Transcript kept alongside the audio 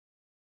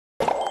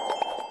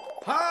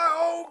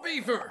Go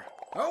Beaver!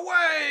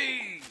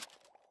 Away!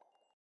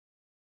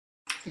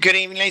 Good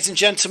evening, ladies and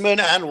gentlemen,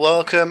 and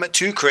welcome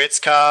to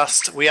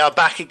Critscast. We are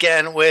back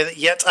again with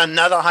yet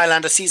another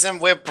Highlander season.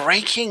 We're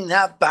breaking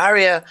that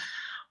barrier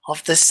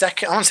of the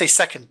second, I want to say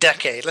second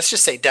decade. Let's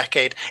just say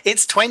decade.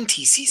 It's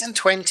season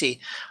 20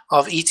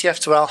 of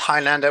ETF2L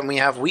Highlander, and we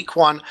have week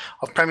 1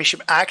 of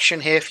Premiership action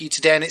here for you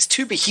today. And it's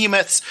two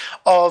behemoths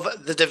of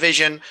the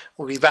division.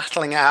 We'll be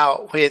battling it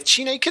out with,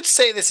 you could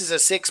say this is a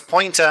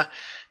 6-pointer.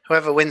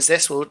 Whoever wins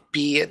this will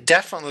be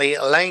definitely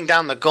laying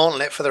down the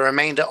gauntlet for the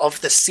remainder of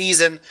the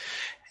season.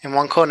 In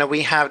one corner,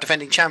 we have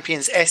defending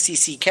champions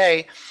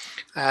SDCK,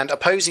 and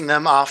opposing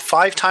them are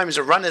 5 times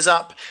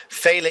runners-up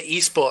Feila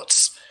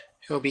eSports,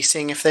 who will be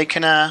seeing if they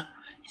can,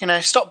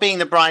 stop being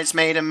the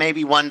bridesmaid and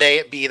maybe one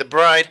day be the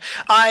bride.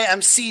 I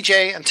am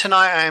CeeJeay, and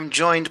tonight I am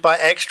joined by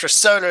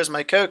extrasolar as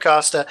my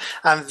co-caster,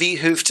 and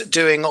Wiethoofd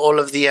doing all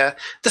of the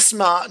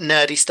smart,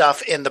 nerdy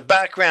stuff in the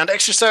background.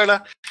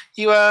 Extrasolar,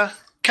 you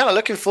kind of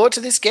looking forward to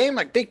this game?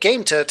 Like, big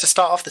game to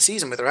start off the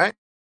season with, right?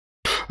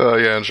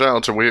 Yeah, and shout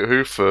out to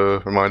Wiethoofd for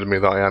reminding me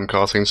that I am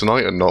casting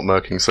tonight and not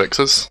murking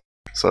sixes.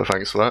 So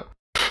thanks for that.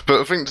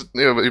 But I think,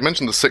 you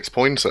mentioned the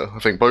 6-pointer. I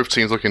think both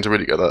teams looking to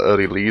really get that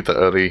early lead, that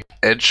early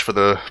edge for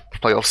the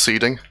playoff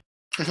seeding.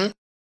 Mm-hmm.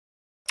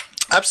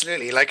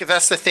 Absolutely. Like,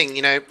 that's the thing,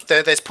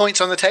 there's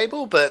points on the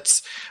table, but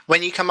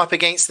when you come up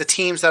against the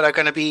teams that are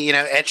going to be,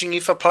 edging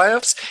you for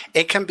playoffs,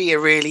 it can be a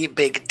really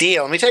big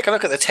deal. When we take a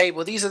look at the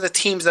table, these are the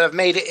teams that have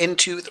made it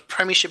into the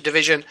Premiership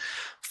division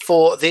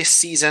for this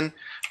season.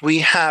 We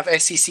have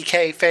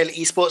SDCK, Feila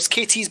eSports,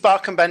 Kitties,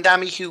 Bark and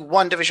Bandami, who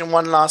won Division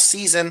 1 last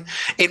season,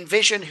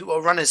 Envision, who are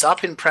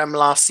runners-up in Prem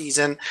last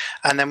season,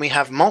 and then we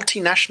have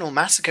Multinational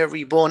Massacre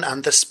Reborn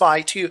and The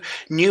Spy, two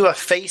newer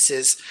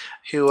faces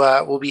who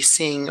will be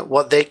seeing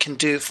what they can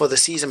do for the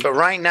season. But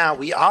right now,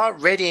 we are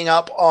readying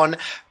up on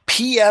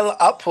PL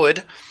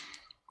Upward.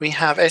 We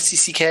have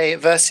SDCK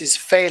versus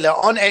Feila.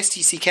 On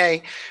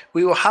SDCK,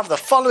 we will have the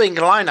following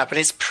lineup, and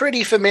it's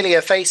pretty familiar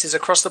faces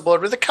across the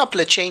board with a couple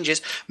of changes.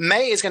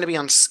 May is going to be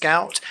on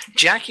Scout,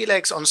 Jackie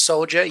Legs on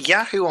Soldier,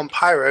 Yahoo on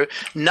Pyro,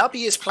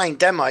 Nubby is playing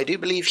Demo. I do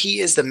believe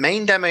he is the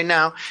main demo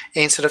now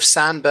instead of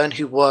Sandburn,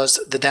 who was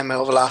the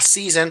demo of last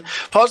season.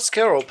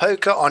 Podska or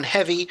Poker on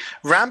Heavy,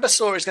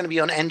 Rambasaur is going to be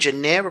on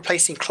Engineer,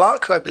 replacing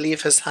Clark, who I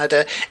believe has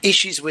had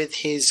issues with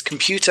his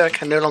computer,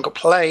 can no longer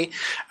play.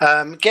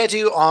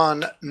 Gedu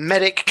on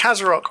Medic,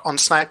 Kazarok on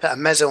Sniper,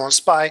 and Mezzo on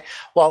Spy,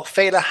 while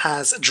Feila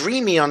has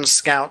Dreamy on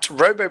Scout,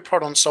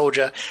 RoboProd on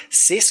Soldier,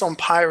 Sis on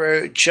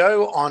Pyro,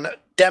 Joe on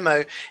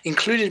Demo,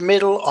 included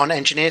middle on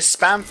Engineer,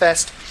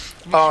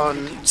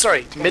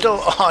 middle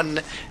on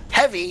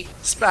Heavy,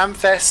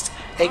 Spamfest,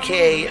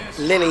 aka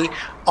Lily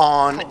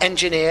on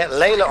Engineer,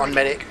 Layla on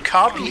Medic,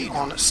 Carpi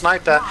on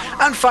Sniper,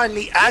 and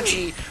finally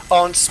Agi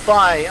on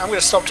Spy. I'm going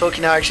to stop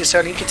talking now, actually,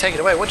 so you can take it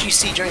away. What do you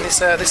see during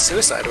this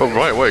suicide? Oh,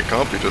 right away,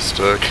 Carpi just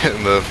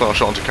getting the flash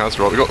shot onto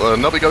Kazarok. We've got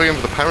Nubby going in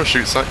for the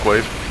parachute sack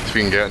wave, if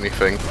we can get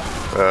anything.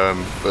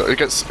 But it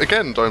gets,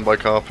 again, domed by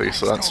Carpi,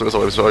 so that suicide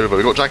is over.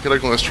 We've got Jackie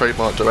Leg on this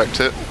trademark direct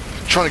hit.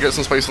 Trying to get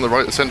some space on the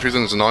right, the sentry's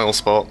in a denial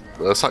spot.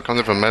 Sack comes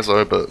in from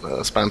Mezzo, but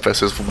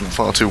Spamfest is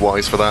far too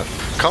wise for that.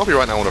 Carpi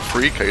right now on a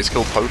 3K, he's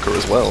killed Poker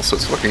as well, so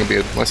it's looking to be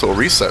a nice little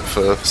reset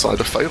for side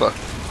of Feila.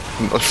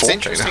 It's an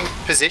interesting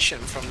position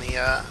from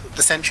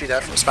the sentry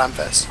there from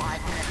Spamfest.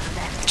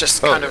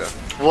 Just kind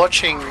of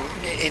watching,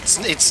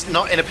 it's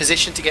not in a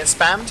position to get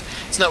spammed,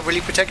 it's not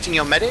really protecting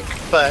your medic,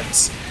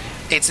 but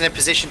it's in a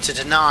position to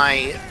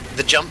deny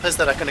the jumpers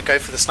that are going to go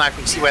for the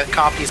sniper. You see where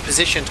Carpi is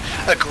positioned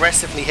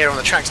aggressively here on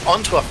the tracks,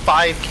 onto a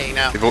 5k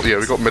now.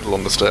 We've got middle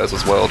on the stairs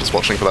as well, just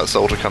watching for that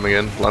soldier coming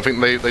in. I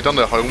think they've done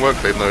their homework.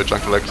 They know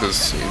Jackie Legs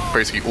is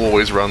basically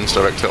always runs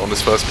direct hit on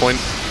this first point.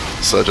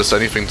 So just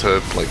anything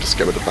to just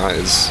get rid of that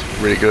is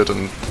really good.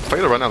 And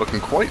Feila right now looking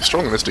quite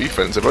strong in this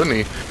defense. They've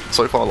only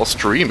so far lost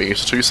Dreamy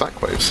to 2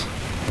 sack waves.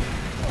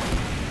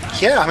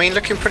 Yeah, I mean,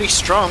 looking pretty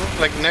strong.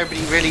 Like, nobody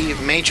really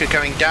major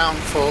going down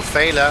for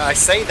Feila. I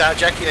say that,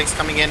 Jackie Legs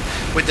coming in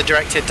with the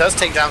direct hit does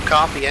take down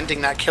Carpi, ending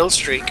that kill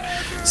streak.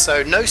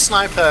 So no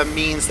sniper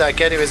means that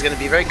Gedu is going to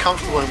be very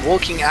comfortable in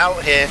walking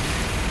out here.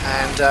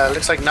 And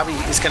looks like Nubby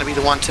is going to be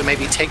the one to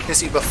maybe take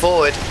this Uber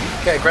forward,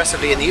 get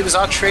aggressively. And the Ubers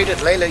are traded.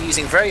 Layla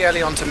using very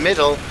early onto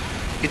middle.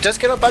 He does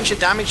get a bunch of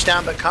damage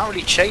down, but can't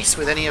really chase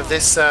with any of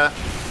this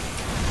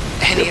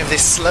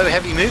slow,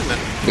 heavy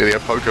movement. Yeah, they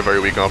have Poker very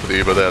weak after the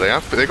Uber there.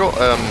 They got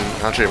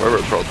actually a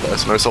RoboProd there,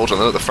 so no soldier.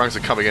 The frags are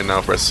coming in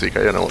now for SDCK.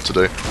 I don't know what to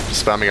do.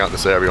 Just spamming out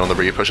this area on the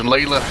repush. And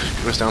Layla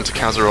goes down to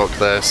Kazarok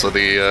there, so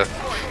the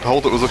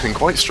hold that was looking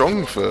quite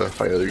strong for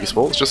Feila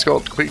eSports just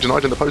got completely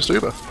denied in the post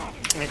Uber.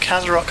 And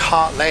Kazarok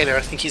heart Layla.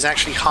 I think he's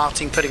actually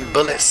hearting, putting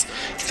bullets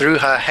through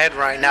her head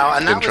right now.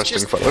 And that interesting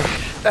was fellow.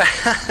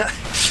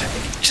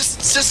 just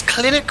It's just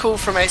clinical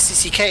from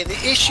SDCK.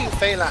 The issue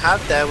Feila had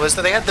there was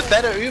that they had the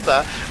better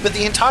Uber, but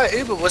the entire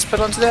Uber was put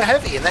onto their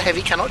heavy, and the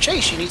heavy cannot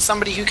chase. You need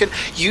somebody who can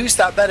use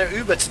that better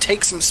Uber to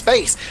take some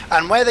space.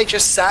 And where they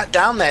just sat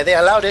down there, they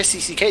allowed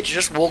SDCK to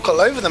just walk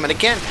all over them. And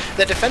again,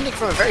 they're defending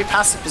from a very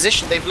passive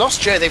position. They've lost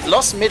Joe, they've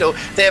lost middle,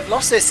 they have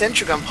lost their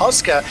sentry gun,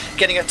 Posca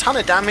getting a ton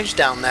of damage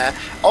down there.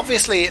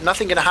 Obviously,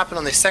 nothing going to happen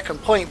on this second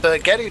point,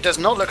 but Gedu does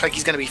not look like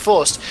he's going to be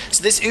forced.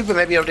 So this Uber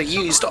may be able to be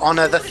used on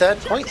the third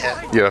point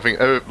here. Yeah, I think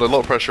a lot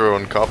of pressure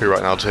on Carpi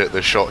right now to hit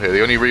this shot here.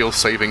 The only real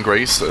saving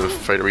grace of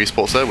Feila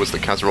eSports there was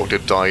that Kazarok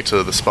did die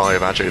to the spy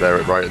of CeeJeay there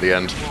right at the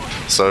end.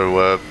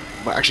 So,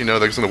 actually no,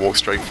 they're just going to walk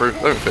straight through.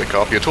 They don't fear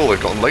Carpi at all. They've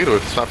gotten later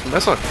with snap from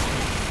their side.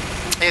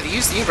 Yeah, they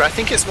used the Uber. I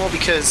think it's more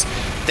because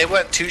they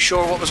weren't too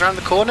sure what was around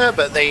the corner,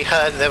 but they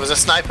heard there was a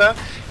sniper.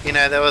 You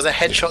know, there was a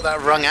headshot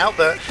that rung out,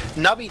 but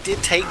Nubby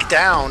did take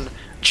down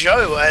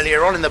Joe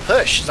earlier on in the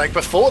push, like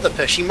before the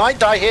push. He might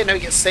die here, no, he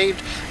gets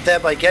saved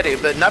there by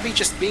Gedu, but Nubby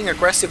just being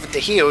aggressive with the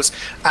heals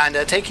and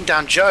taking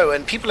down Joe,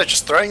 and people are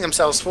just throwing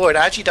themselves forward.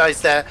 Agi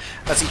dies there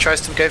as he tries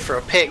to go for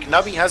a pick.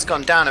 Nubby has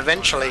gone down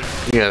eventually.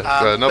 Yeah,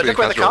 Nubby look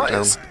where the cart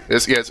down. is.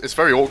 It's a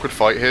very awkward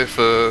fight here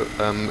for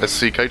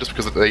SDCK just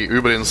because they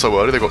Ubered in so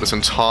early. They got this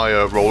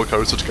entire roller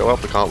coaster to go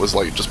up. The cart was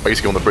like just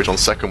basically on the bridge on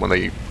second when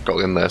they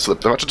got in there, so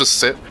they've had to just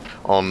sit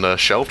on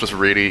shelf, just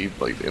really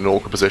like in an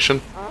awkward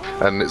position.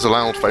 And it's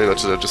allowed Feila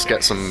to just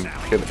get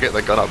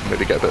their gun up and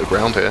maybe get a bit of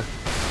ground here.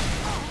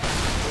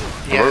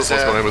 Yeah, Robots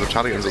going over the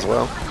battalions as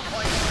well.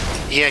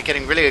 Yeah,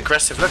 getting really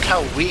aggressive. Look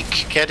how weak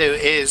Gedu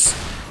is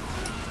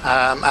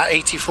at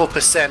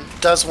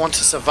 84%. Does want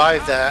to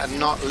survive there and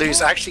not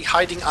lose. Actually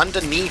hiding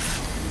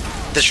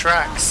underneath the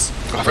tracks.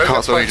 The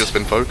cart's only just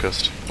been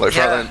focused. Like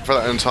for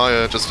that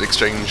entire just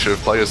exchange of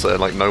players there,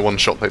 like no one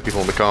shot people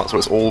on the cart, so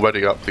it's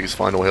already up these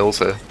final hills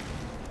here.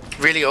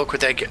 Really awkward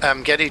there.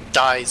 Gedu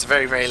dies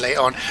very, very late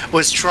on.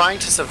 Was trying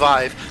to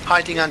survive,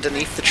 hiding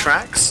underneath the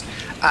tracks,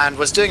 and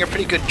was doing a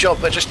pretty good job,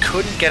 but just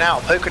couldn't get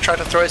out. Poker tried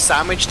to throw a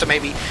sandwich to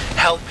maybe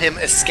help him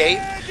escape,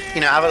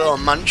 you know, have a little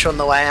munch on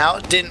the way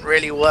out. Didn't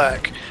really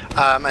work,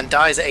 and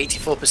dies at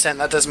 84%.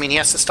 That does mean he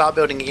has to start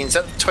building again. He's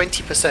at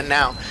 20%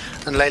 now,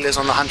 and Layla's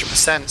on the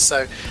 100%.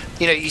 So,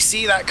 you know, you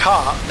see that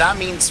cart, that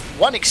means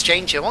one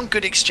exchange here, one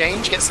good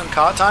exchange, get some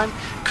cart time,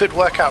 could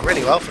work out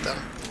really well for them.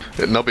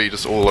 Nubby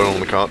just all alone on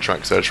the cart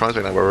tracks there, trying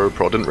to take that arrow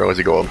prod. Didn't realise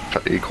he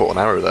caught an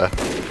arrow there,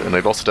 and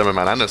they've lost a demo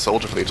man and a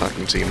soldier for the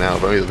attacking team now.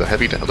 Only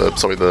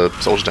the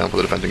soldier down for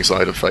the defending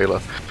side of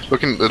Feila. They're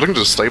looking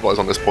to stabilise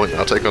on this point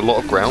now, taking a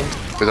lot of ground.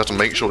 They have to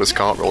make sure this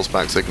cart rolls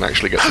back so they can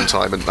actually get some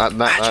time. And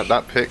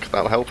that pick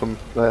that'll help them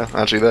there.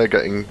 Actually, they're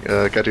getting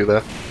Gedu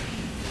there.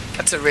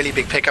 That's a really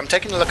big pick. I'm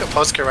taking a look at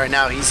Posca right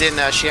now. He's in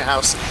Sheer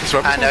House,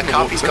 and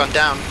Carpi's gone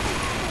down.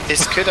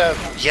 This could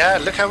yeah,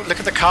 look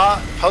at the car.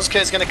 Posca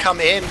is going to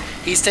come in.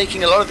 He's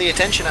taking a lot of the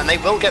attention, and they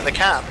will get the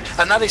cap.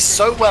 And that is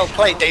so well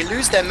played. They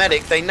lose their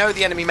medic. They know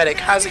the enemy medic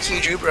has a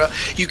huge Ubra.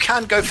 You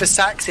can go for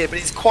sacks here, but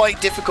it's quite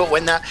difficult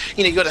when that,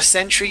 you know, you got a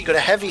sentry, you got a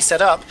heavy set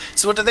up.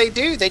 So what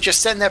do? They just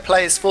send their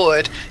players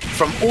forward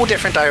from all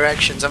different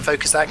directions and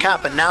focus that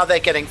cap. And now they're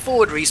getting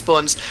forward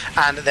respawns,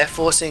 and they're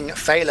forcing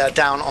Feila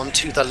down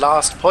onto the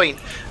last point.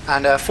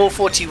 And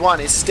 4:41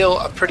 is still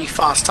a pretty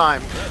fast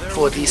time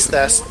for these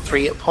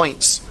 3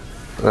 points.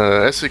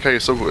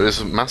 SDCK is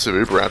a massive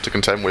Uber out to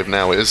contend with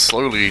now. It is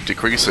slowly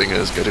decreasing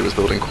as Gedu is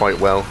building quite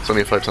well. It's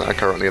only a 5%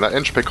 currently. That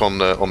entry pick on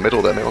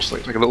middle there may also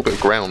take a little bit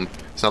of ground.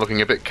 It's now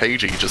looking a bit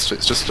cagey. It's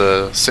just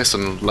Sis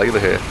and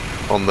Layla here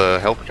on the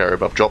helper carrier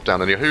above drop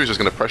down, and Yahu's just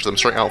going to pressure them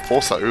straight out,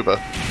 force that Uber.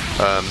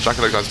 Jack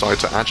and those guys died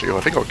to Agi, who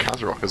I think got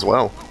Kazarok as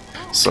well.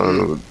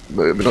 So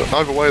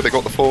either way, they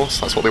got the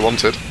force. That's what they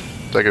wanted.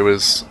 Dego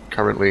is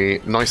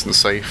currently nice and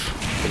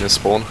safe in his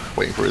spawn,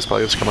 waiting for his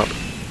players to come up.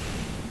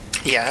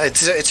 Yeah,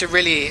 it's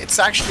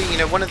actually, you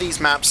know, one of these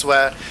maps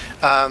where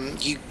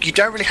you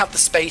don't really have the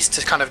space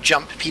to kind of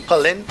jump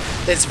people in.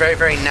 It's very,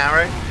 very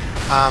narrow,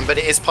 but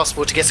it is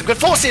possible to get some good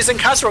forces, and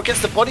Kazarok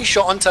gets the body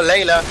shot onto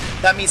Layla.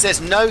 That means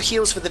there's no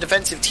heals for the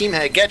defensive team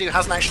here. Gedu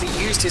hasn't actually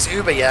used his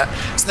Uber yet,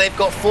 so they've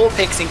got 4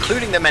 picks,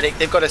 including the medic.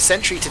 They've got a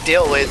sentry to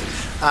deal with,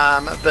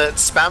 but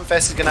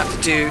Spamfest is going to have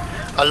to do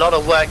a lot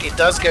of work. It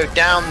does go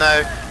down,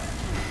 though,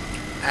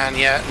 and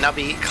yeah,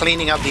 Nubby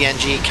cleaning up the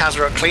NG,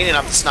 Kazarok cleaning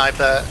up the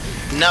sniper.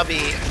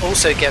 Nubby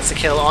also gets a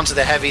kill onto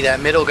the heavy there,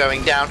 middle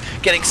going down,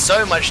 getting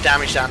so much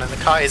damage down, and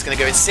the car is going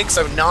to go in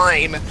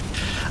 609.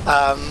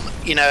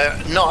 You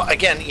know, not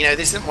again, you know,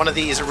 this isn't one of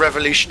these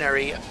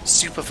revolutionary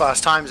super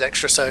fast times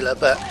extrasolar,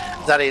 but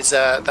that is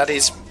I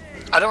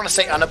don't want to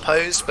say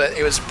unopposed, but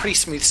it was pretty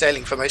smooth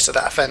sailing for most of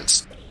that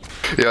offense.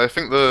 Yeah, I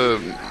think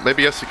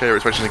maybe SDK are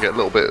expecting to get a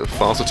little bit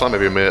faster time,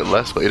 maybe a minute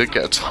less, but he did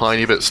get a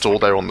tiny bit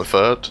stalled there on the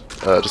third,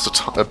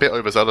 just a bit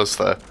overzealous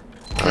there.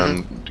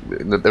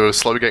 They were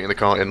slow getting the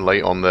car in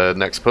late on the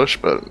next push,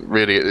 but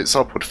really it's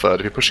upward third.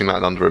 If you're pushing that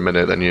in under a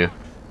minute, then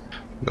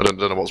I don't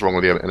know what's wrong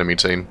with the enemy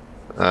team.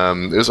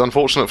 It was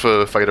unfortunate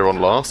for Feila on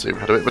last. He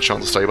had a bit of a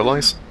chance to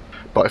stabilise,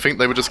 but I think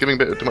they were just giving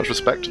a bit too much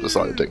respect to the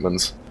side of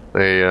Dickmans.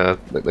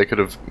 They could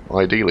have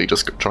ideally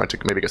just tried to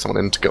maybe get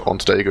someone in to get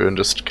onto Daegu and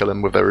just kill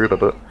him with their Uber,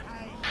 but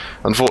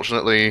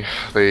Unfortunately,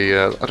 they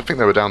I don't think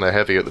they were down there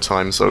heavy at the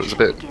time, so it was a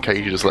bit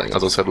cagey just letting,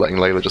 as I said, letting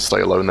Layla just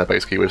stay alone there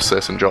basically with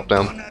Sis and drop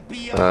down.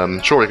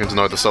 Sure, you can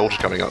deny the soldier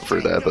coming up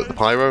through there, but the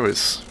pyro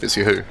is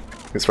Yahoo.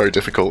 It's very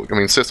difficult. I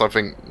mean, Sis I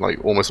think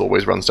like almost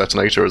always runs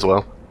detonator as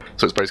well,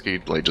 so it's basically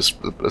like just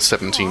a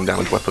 17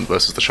 damage weapon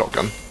versus the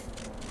shotgun.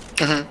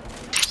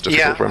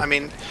 Yeah, I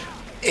mean,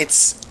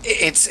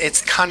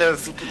 it's kind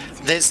of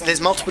there's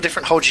multiple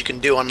different holds you can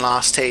do on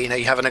last here. You know,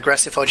 you have an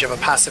aggressive hold, you have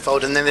a passive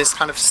hold, and then there's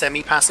kind of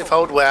semi-passive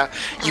hold where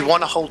you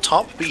want to hold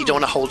top, but you don't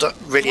want to hold up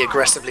really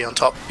aggressively on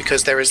top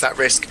because there is that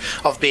risk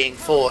of being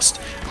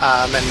forced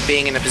and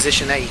being in a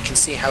position there. You can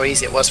see how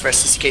easy it was for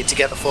SDCK to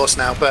get the force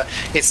now, but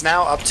it's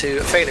now up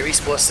to Feila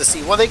eSports to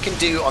see what they can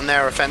do on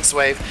their offense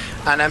wave,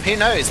 and who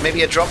knows,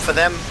 maybe a drop for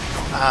them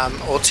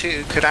or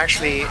two could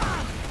actually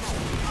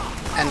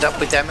end up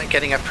with them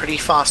getting a pretty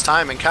fast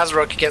time, and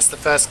Kazarok gets the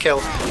first kill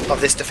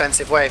of this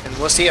defensive wave, and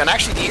we'll see. And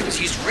actually the E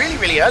was used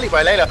really early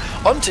by Layla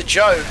onto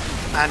Joe,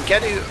 and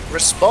Gedu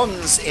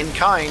responds in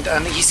kind,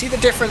 and you see the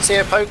difference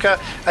here. Poker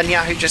and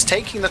Yahoo just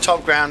taking the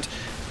top ground,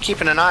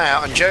 keeping an eye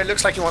out, and Joe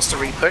looks like he wants to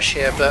re-push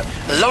here, but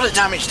a lot of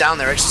damage down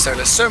there.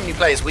 Extrasolar, so many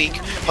players weak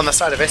on the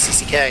side of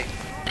SDCK.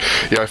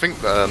 Yeah, I think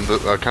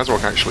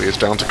Kazarok actually is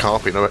down to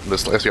Carpi. No,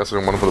 there's SES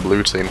on one for the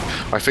blue team.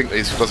 I think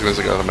he's doesn't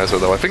even go to Mezzo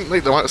though. I think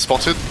they might have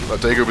spotted that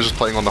Dago was just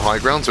playing on the high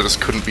ground, so it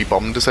just couldn't be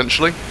bombed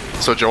essentially.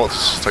 So Joe wants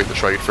to just take the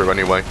trade through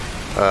anyway.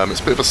 It's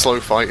a bit of a slow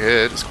fight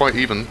here. It's quite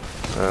even.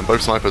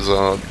 Both snipers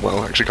are,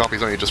 well, actually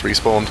Carpi's only just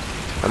respawned,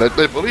 and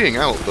they're bullying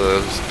out the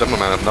demo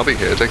man of Nubby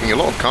here, taking a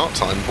lot of cart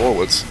time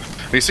forwards.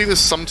 And you see this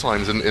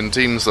sometimes in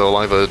teams. They'll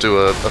either do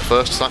a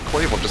first sack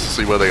wave, or just to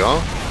see where they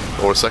are,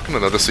 or a second,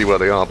 and they'll just see where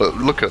they are. But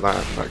look at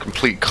that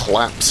complete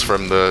collapse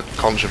from the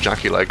conch of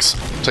Jackie Legs.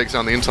 Takes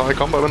down the entire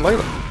combo and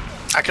Layla.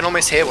 I can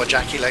almost hear what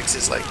Jackie Legs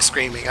is like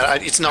screaming.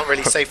 It's not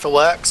really safe for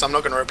work, so I'm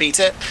not going to repeat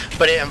it,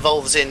 but it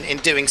involves in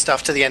doing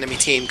stuff to the enemy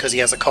team because he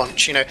has a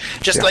conch, you know.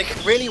 Just like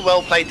really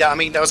well played there. I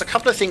mean, there was a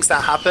couple of things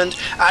that happened.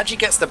 Agi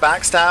gets the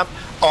backstab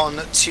on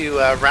to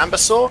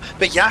Rambasaur,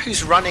 but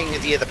Yahoo's running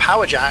the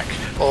power jack,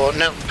 or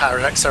no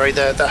power jack, sorry,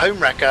 the home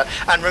wrecker,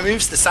 and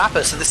removes the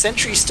sapper, so the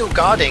sentry is still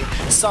guarding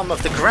some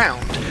of the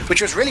ground,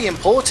 which was really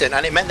important,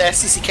 and it meant that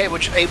SDCK were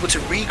able to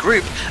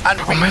regroup and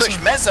re-push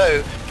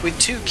Mezzo with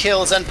 2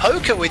 kills and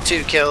Poker with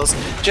 2 kills,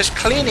 just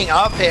cleaning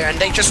up here, and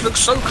they just look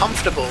so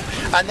comfortable.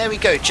 And there we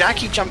go,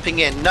 Jackie jumping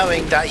in,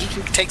 knowing that he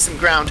can take some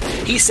ground.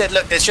 He said,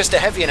 look, there's just a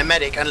heavy and a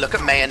medic, and look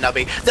at May and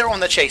Nubby. They're on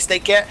the chase. They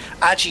get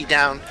Agi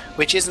down,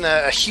 which isn't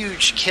a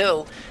huge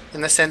kill in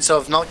the sense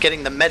of not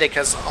getting the medic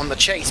as on the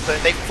chase, but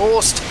they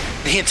forced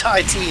the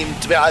entire team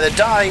to either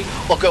die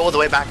or go all the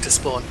way back to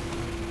spawn.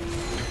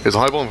 There's a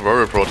high bomb for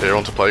Report here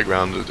onto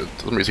Playground. It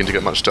doesn't really seem to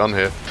get much done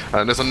here.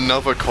 And there's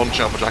another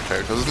conch out for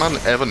Jacko. Has this man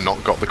ever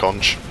not got the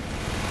conch?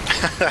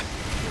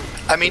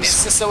 I mean,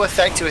 it's just so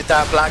effective with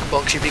that black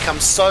box. You become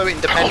so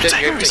independent,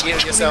 you have to heal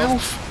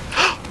yourself.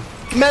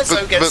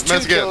 Mezzo gets 2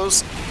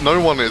 kills. No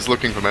one is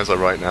looking for Mezzo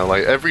right now.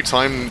 Like, every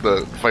time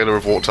that Feila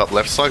have walked up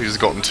left side, he's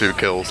gotten 2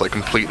 kills, like,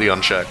 completely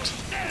unchecked.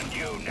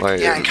 Like,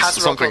 yeah, and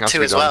Kazarok got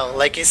 2 as well.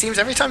 Like, it seems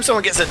every time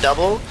someone gets a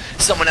double,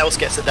 someone else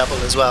gets a double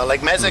as well.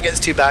 Like, Mezzo gets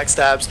 2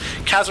 backstabs,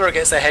 Kazarok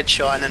gets a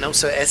headshot, and then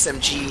also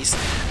SMGs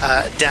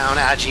down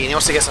Agi, and he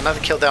also gets another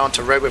kill there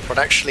onto Robopod,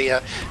 actually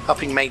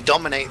helping May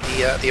dominate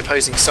the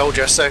opposing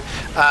soldier. So,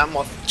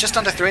 just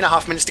under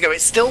 3.5 minutes to go.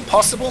 It's still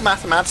possible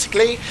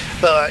mathematically,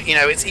 but, you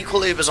know, it's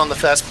equal Ubers on the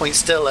first point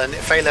still, and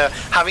Feila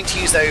having to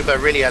use their Uber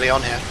really early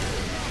on here.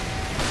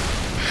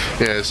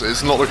 Yeah,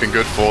 it's not looking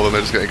good for them.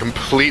 They're just getting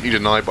completely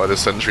denied by the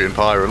Sentry and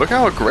Pyro. Look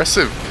how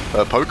aggressive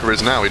Poker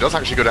is now. He does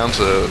actually go down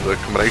to the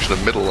combination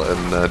of Middle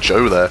and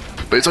Joe there.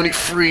 But it's only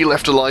 3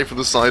 left alive for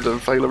the side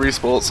of Feila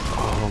eSports.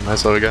 Oh,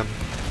 Mezzo again.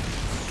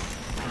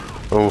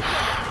 Oh.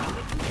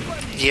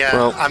 Yeah,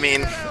 well, I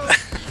mean...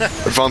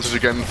 advantage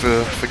again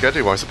for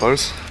Gedu, I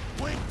suppose.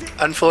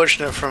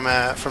 Unfortunate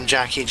from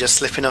Jackie just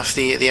slipping off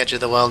the edge of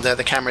the world there.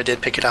 The camera did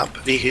pick it up.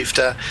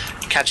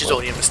 Wiethoofd catches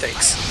all your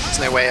mistakes. There's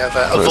no way of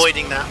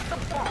avoiding that.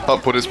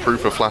 Upward is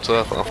proof of flat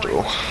Earth, after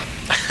all.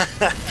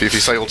 If you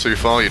sail too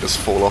far, you just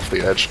fall off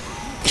the edge.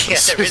 Yeah,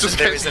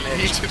 there is an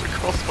edge. Heated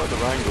across by the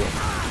Wrangler.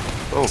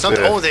 Oh, it's not,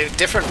 the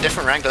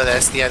different Wrangler.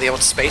 There's the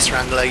old space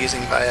Wrangler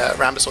using by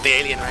Rambus, or the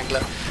alien Wrangler.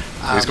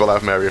 He's got that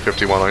from Area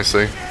 51, I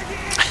see.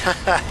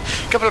 A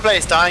couple of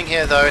players dying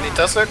here though, and it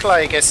does look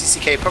like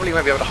SDCK probably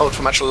won't be able to hold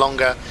for much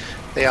longer.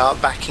 They are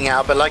backing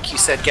out, but like you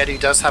said, Gedu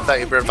does have that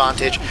Uber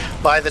advantage.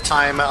 By the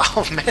time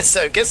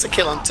Mezzo gets a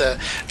kill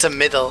onto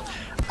middle.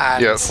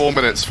 And yeah, 4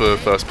 minutes for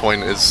first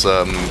point is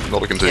not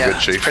looking too good,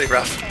 Chief. It's pretty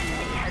rough.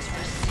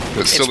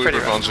 It's still Uber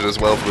advantage as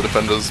well for the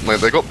defenders.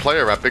 They got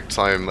player at big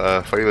time,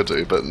 Feila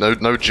do, but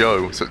no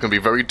Joe, so it's going to be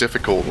very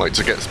difficult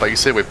to get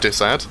space here with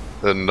Disad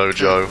and no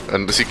Joe.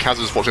 And to see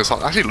Kaz is watching this,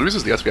 actually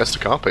loses the SBS to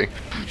Carpi.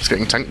 He's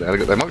getting tanked there.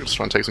 They might just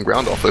try and take some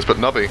ground off this, but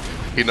Nubby,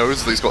 he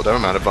knows that he's got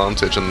Demoman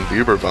advantage and the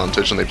Uber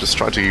advantage, and they've just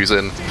tried to use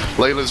in.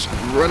 Layla's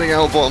running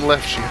out bottom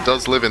left. She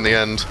does live in the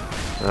end.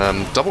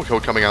 Double kill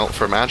coming out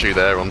from Agi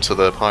there onto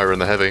the Pyro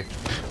and the Heavy.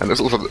 And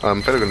there's also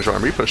Feila going to try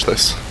and repush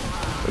this.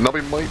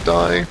 Nubby might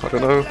die, I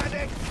don't know.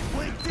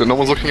 But no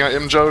one's looking at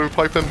him, Joe,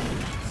 pipe him.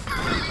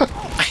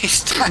 He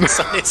stands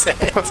on his head.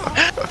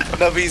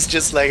 Nubby's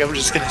just like, I'm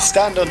just gonna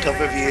stand on top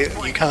of you,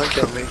 you can't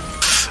kill me.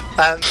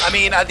 I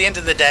mean, at the end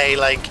of the day,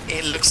 like,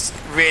 it looks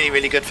really,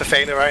 really good for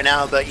Feila right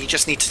now, but you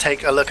just need to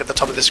take a look at the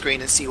top of the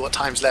screen and see what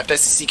time's left.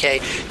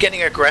 SDCK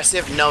getting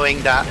aggressive,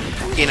 knowing that,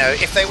 you know,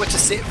 if they were to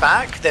sit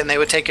back, then they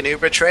would take an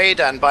Uber trade,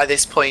 and by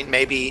this point,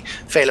 maybe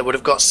Feila would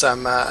have got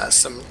some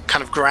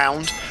kind of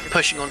ground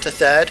pushing onto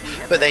third,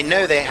 but they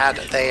know they had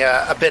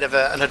a bit of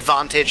an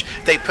advantage.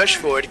 They pushed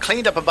forward,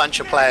 cleaned up a bunch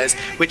of players,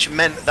 which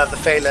meant that the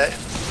Feila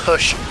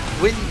push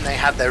when they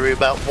had their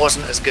Uber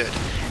wasn't as good.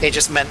 It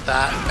just meant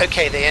that,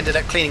 okay, they ended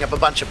up cleaning up a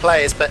bunch of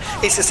players, but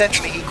it's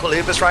essentially equal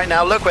Ubers right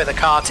now. Look where the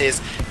cart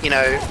is. You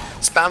know,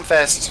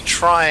 Spamfest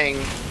trying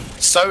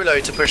solo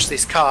to push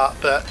this cart,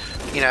 but,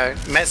 you know,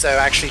 Mezzo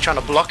actually trying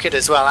to block it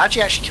as well.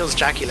 Actually kills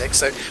Jackie Lick,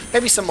 so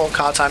maybe some more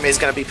cart time is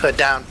going to be put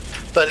down.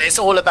 But it's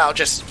all about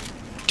just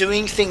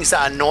doing things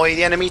that annoy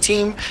the enemy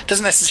team.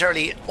 Doesn't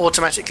necessarily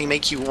automatically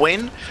make you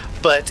win,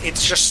 but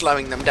it's just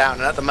slowing them down,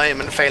 and at the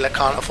moment Feila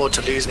can't afford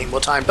to lose any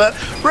more time. But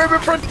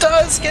Robopro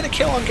does get a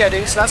kill on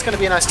Gedu, so that's going to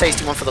be a nice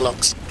tasty one for the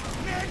logs.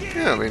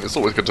 Yeah, I mean, it's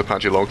always good to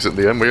pad your logs at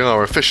the end. We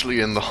are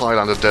officially in the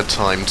Highlander dead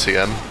time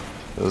TM.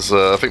 As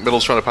I think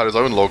Middle's trying to pad his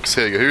own logs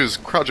here. Who's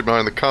crouching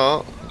behind the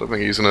cart? I don't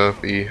think he's going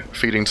to be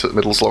feeding to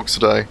Middle's logs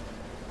today.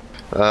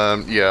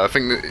 Yeah, I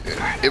think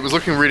it was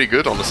looking really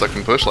good on the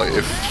second push. Like,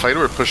 if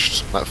Feila had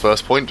pushed that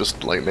first point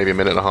just like maybe a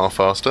minute and a half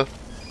faster,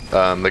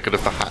 they could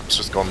have perhaps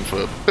just gone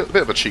for a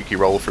bit of a cheeky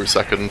roll through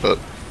second, but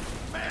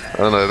I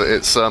don't know,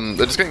 it's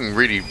they're just getting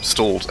really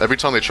stalled. Every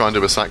time they try and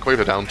do a sack wave,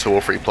 they're down 2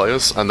 or 3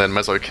 players, and then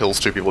Mezzo kills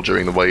 2 people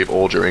during the wave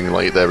or during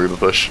like their Uber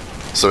push.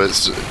 So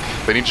it's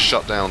they need to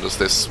shut down just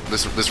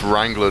this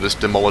Wrangler just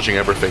demolishing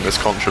everything, this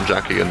conch from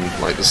Jackie and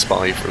like the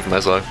spy of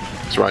Mezzo.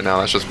 So right now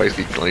that's just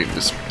basically like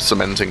just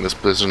cementing this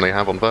position they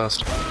have on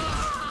first.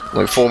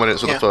 Like 4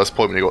 minutes with the first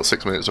point when you got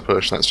 6 minutes to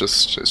push, it's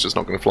just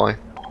not going to fly.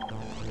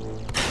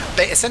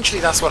 Essentially,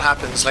 that's what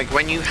happens. Like,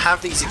 when you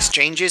have these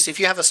exchanges, if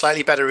you have a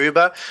slightly better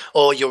Uber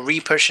or you're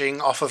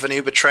re-pushing off of an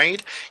Uber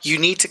trade, you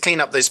need to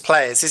clean up those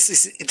players.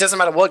 It doesn't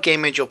matter what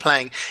game mode you're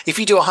playing. If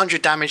you do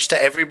 100 damage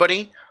to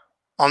everybody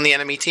on the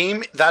enemy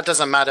team, that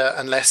doesn't matter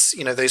unless,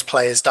 you know, those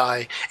players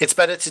die. It's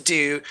better to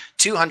do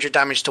 200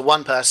 damage to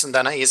one person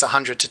than it is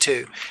 100 to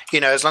 2. You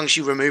know, as long as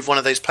you remove one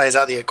of those players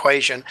out of the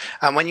equation.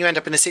 And when you end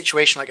up in a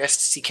situation like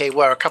SDCK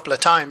were a couple of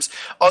times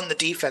on the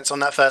defense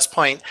on that first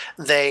point,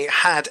 they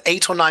had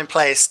 8 or 9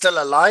 players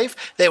still alive.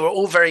 They were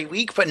all very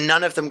weak, but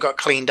none of them got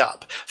cleaned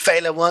up.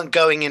 Feila weren't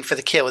going in for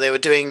the kill. They were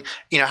doing,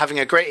 you know, having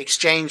a great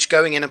exchange,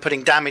 going in and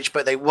putting damage,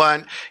 but they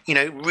weren't, you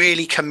know,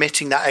 really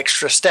committing that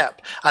extra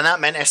step. And that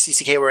meant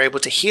SDCK were able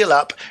to heal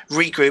up,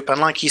 regroup, and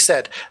like you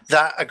said,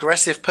 that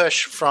aggressive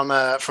push from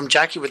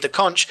Jackie with the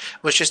conch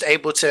was just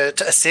able to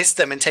assist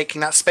them in taking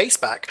that space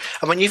back.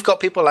 And when you've got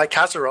people like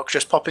Kazarok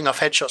just popping off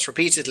headshots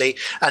repeatedly,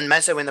 and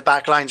Mezzo in the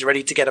back lines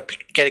ready to get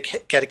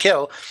a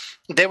kill,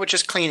 they were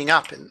just cleaning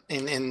up in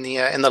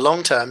the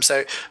long term.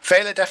 So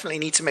Feila definitely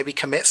need to maybe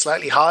commit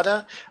slightly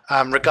harder,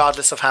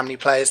 regardless of how many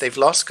players they've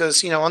lost,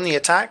 because, you know, on the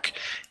attack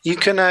you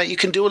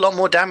can do a lot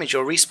more damage.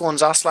 Your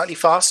respawns are slightly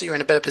faster. You're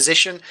in a better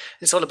position.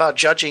 It's all about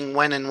judging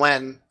when and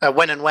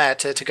where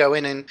to go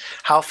in and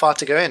how far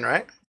to go in,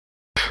 right?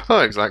 Oh,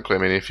 exactly. I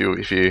mean, if you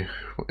in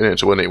it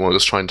to win it, you want to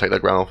just try and take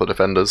that ground off the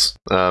defenders.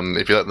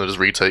 If you let them just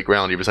retake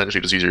ground, you've essentially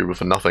just used your Uber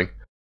for nothing.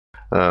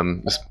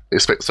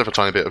 Except for a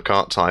tiny bit of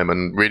cart time,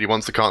 and really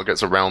once the cart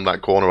gets around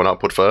that corner and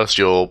upward first,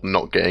 you're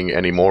not getting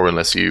any more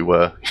unless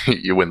you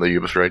you win the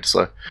Uber trade.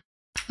 So,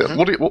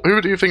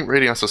 who do you think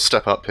really has to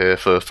step up here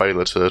for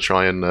Feila to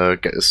try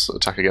and get this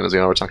attack again as they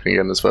are attacking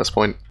again this first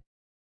point?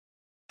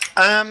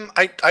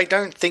 I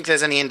don't think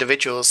there's any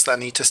individuals that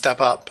need to step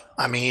up.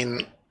 I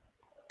mean,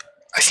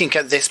 I think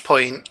at this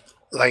point,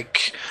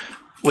 like,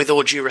 with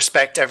all due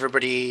respect,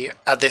 everybody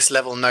at this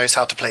level knows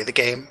how to play the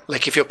game.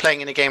 Like, if you're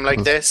playing in a game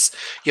like this,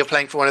 you're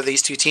playing for one of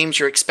these two teams,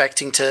 you're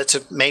expecting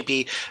to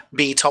maybe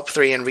be top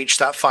 3 and reach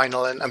that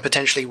final and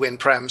potentially win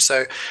Prem.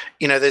 So,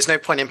 you know, there's no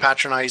point in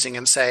patronizing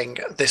and saying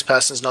this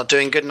person's not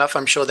doing good enough.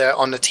 I'm sure they're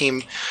on the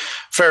team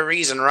for a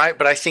reason, right?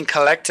 But I think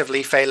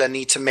collectively, Feila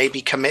need to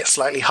maybe commit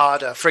slightly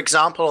harder. For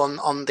example,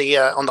 on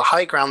the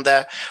high ground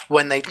there,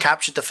 when they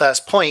captured the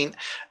first point,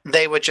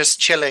 they were just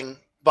chilling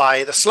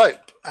by the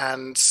slope,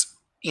 and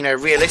you know,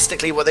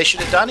 realistically, what they should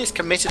have done is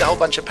committed a whole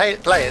bunch of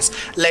players.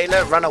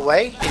 Layla, run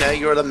away. You know,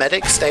 you're the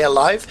medic, stay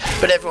alive.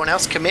 But everyone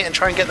else commit and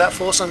try and get that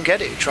force on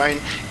Gedu. Try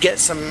and get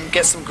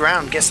some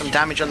ground, get some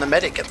damage on the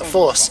medic, get the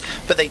force.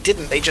 But they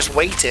didn't. They just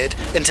waited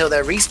until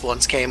their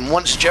respawns came.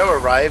 Once Joe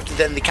arrived,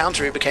 then the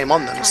counter Uber came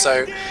on them.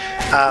 So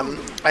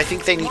I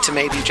think they need to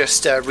maybe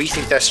just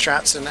rethink their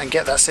strats and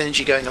get that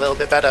synergy going a little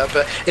bit better.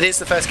 But it is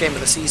the first game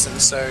of the season,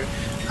 so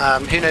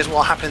who knows what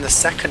will happen in the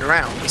second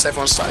round as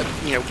everyone started,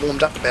 you know,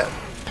 warmed up a bit.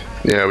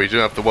 Yeah, we do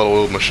have the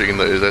well-oiled machine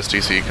that is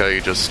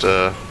SDCK. Just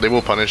they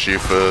will punish you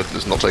for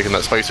just not taking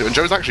that space. And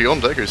Joe's actually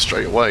on Degu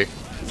straight away.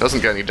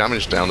 Doesn't get any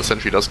damage down. The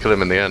sentry does kill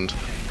him in the end.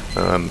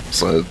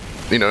 So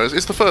you know,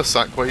 it's the first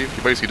sack wave.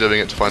 You're basically doing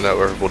it to find out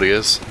where everybody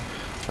is.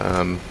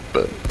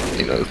 But,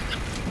 you know,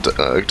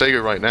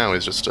 Dago right now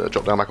is just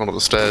drop down back onto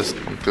the stairs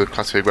on the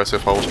classic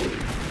aggressive hold.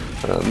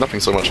 Nothing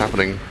so much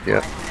happening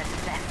yet.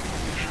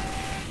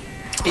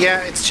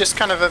 Yeah, it's just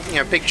kind of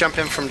a big jump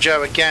in from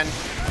Joe again,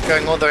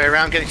 going all the way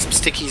around, getting some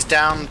stickies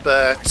down,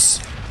 but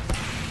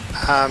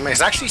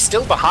is actually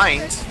still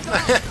behind.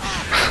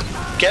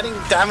 Getting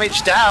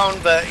damage down,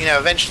 but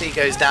eventually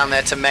goes down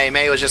there to May.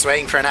 May was just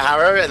waiting for an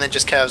arrow and then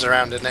just curves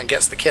around and then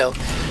gets the kill.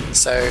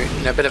 So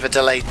a bit of a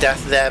delayed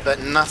death there,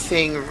 but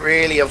nothing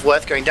really of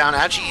worth going down.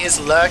 Agi is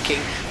lurking,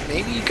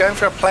 maybe going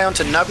for a play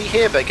onto Nubby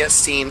here, but gets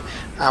seen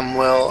and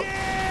will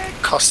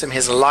cost him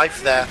his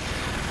life there.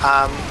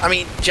 I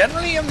mean,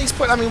 generally on these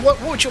points, I mean,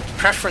 what would your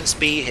preference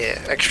be here,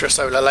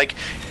 Extrasolar? Like,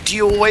 do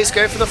you always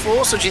go for the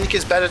Force, or do you think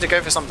it's better to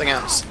go for something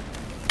else?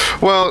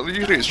 Well,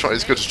 usually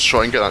it's good to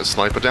try and get that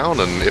sniper down,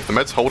 and if the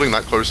med's holding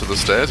that close to the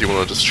stairs, you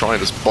want to just try and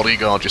just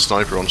bodyguard your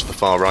sniper onto the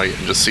far right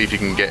and just see if you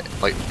can get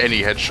like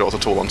any headshots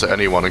at all onto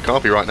anyone. And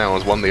Carpi right now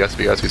has won the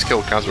SBS, he's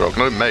killed Kazarok,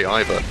 no May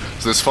either.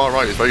 So this far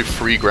right is very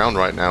free ground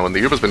right now, and the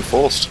Uber's been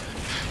forced.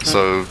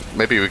 So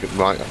maybe we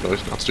might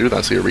have to do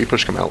that, see a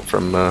repush come out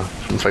from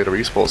Feila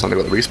eSports, and they've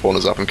got the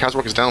respawners up, and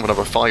Kazarok is down for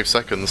another 5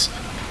 seconds.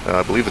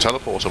 I believe the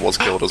teleporter was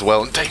killed as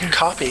well. Taking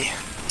Carpi.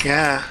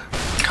 Yeah.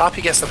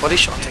 Carpi gets the body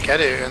shot to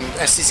Gedu, and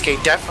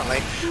SDCK definitely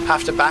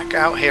have to back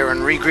out here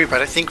and regroup.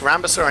 I think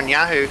Rambasor and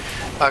Yahoo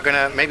are going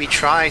to maybe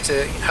try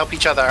to help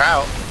each other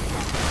out.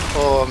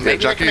 Or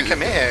maybe they're going to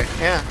commit here.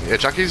 Yeah,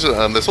 Jackie's,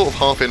 they're sort of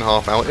half in,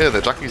 half out here.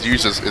 Jackie's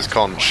used his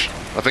conch.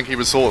 I think he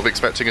was sort of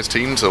expecting his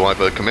team to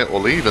either commit or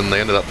leave, and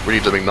they ended up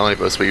really doing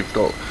neither. So we've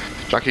got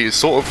Jackie is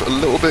sort of a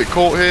little bit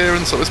caught here,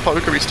 and so is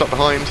Poker. He's stuck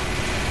behind.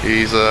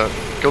 He's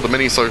killed the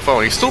mini so far,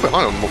 and he's still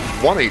behind on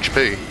 1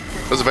 HP.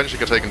 Does eventually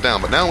get taken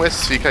down, but now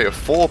SDCK are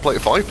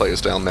 5 players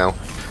down now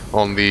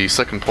on the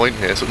second point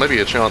here, so maybe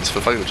a chance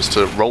for Feila just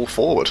to roll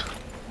forward.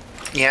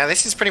 Yeah,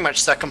 this is pretty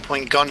much second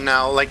point gone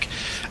now. Like,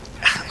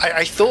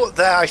 I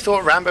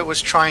thought Rambo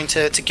was trying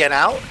to get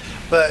out,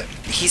 but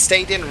he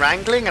stayed in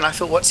wrangling, and I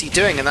thought, what's he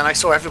doing? And then I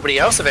saw everybody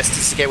else of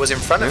SDCK was in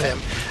front of him.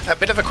 A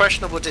bit of a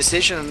questionable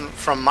decision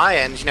from my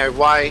end.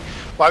 Why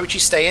would you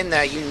stay in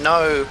there?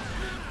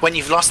 When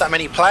you've lost that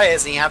many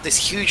players and you have this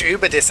huge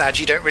Uber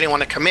disadvantage, you don't really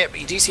want to commit, but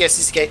you do see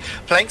SDCK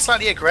playing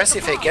slightly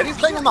aggressive here, getting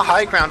playing on the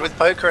high ground with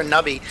Poker and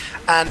Nubby,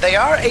 and they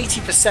are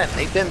 80%.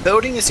 They've been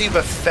building this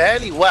Uber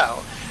fairly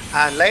well,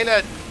 and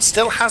Layla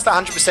still has the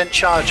 100%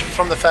 charge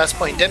from the first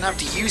point, didn't have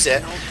to use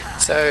it,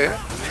 so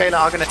Feila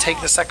are going to take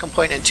the second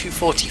point in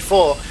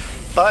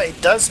 2:44. But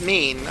it does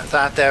mean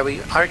that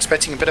we are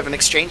expecting a bit of an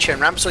exchange here,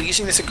 and Ramsel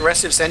using this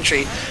aggressive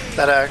sentry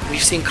that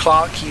we've seen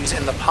Clark use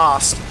in the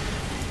past.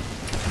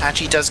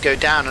 Agi does go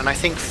down, and I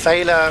think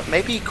Feila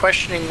maybe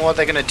questioning what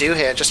they're going to do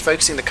here, just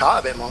focusing the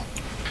cart a bit more.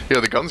 Yeah,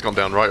 the gun's gone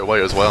down right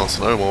away as well,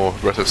 so no more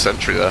aggressive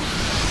sentry there.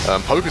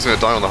 Poker's going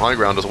to die on the high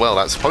ground as well.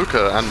 That's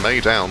Poker and May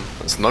down.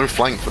 There's no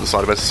flank for the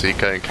side of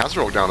SDCK, and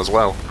Kazarok down as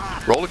well.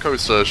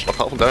 Rollercoaster,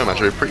 apart from Demo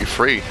are pretty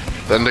free.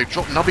 Then they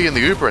drop Nubby in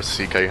the Uber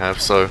SDCK have,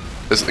 so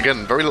there's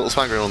again very little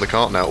swag going on the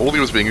cart now. All the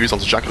was being used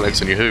onto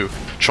Jackalegs and Yahoo,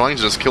 trying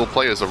to just kill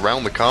players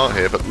around the cart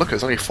here, but look,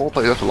 there's only 4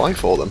 players left alive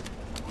for them.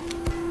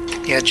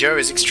 Yeah, Joe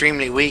is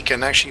extremely weak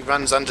and actually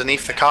runs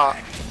underneath the cart,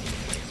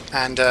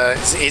 and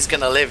he's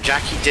going to live.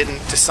 Jackie didn't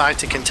decide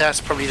to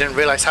contest, probably didn't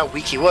realize how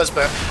weak he was,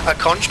 but a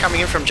conch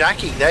coming in from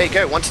Jackie, there you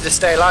go, wanted to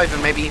stay alive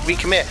and maybe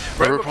recommit.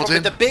 Robopop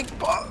with the big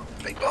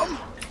bomb,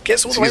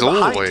 gets all the way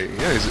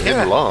behind. He's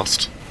in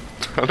last.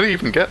 How did he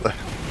even get there?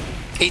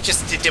 He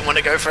just didn't want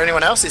to go for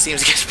anyone else, it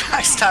seems. He gets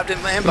backstabbed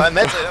in by a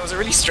medic. That was a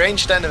really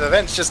strange turn of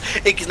events. Just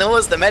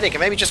ignores the medic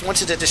and maybe just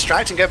wanted to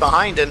distract and go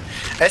behind. And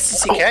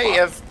SDCK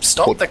have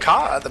stopped the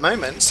car at the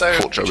moment, so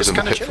Joe was in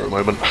the pit for a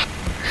moment.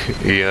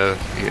 he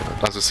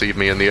has deceived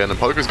me in the end, and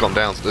Poker's gone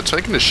down, so they're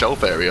taking his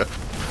shelf area.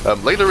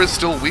 Layla is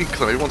still weak,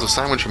 so he wants a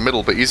sandwich from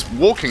middle, but he's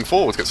walking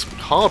forward. Gets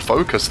hard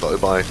focused though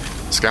by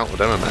Scout the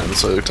Demo Man,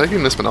 so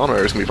taking this banana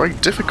area is going to be very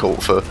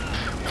difficult for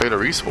Feila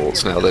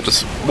eSports now. They're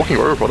just walking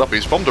Robopod up.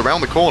 He's bombed around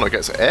the corner,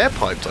 gets air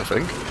piped, I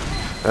think,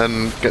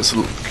 and gets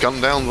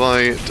gunned down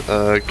by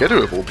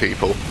Gedu of all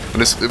people.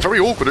 And it's a very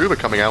awkward Uber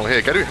coming out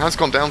here. Gedu has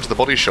gone down to the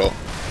body shot,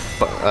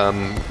 but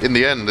in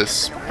the end,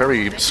 this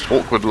very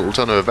awkward little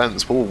turn of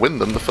events will win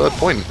them the third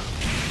point.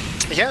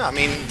 Yeah, I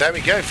mean, there we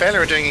go. Feila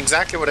are doing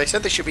exactly what I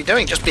said they should be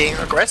doing, just being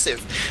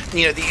aggressive.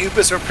 The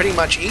Ubers were pretty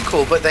much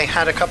equal, but they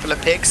had a couple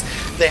of picks.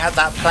 They had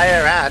that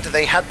player ad.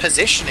 They had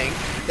positioning.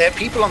 They had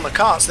people on the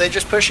carts. They're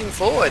just pushing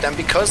forward, and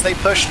because they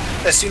pushed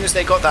as soon as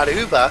they got that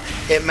Uber,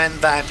 it meant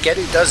that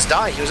Gedu does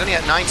die. He was only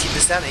at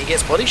 90%, and he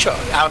gets body shot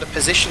out of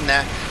position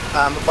there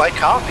by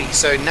Carpi.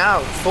 So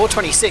now,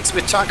 426,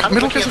 we're kind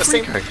of looking at the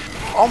same...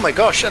 Oh my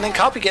gosh, and then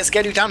Carpi gets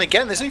Gedu down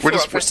again. There's only 4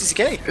 up for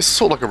SDCK. It's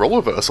sort of like a role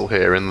reversal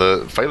here in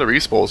the Feila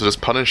eSports are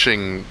just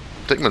punishing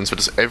Dickmans for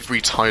just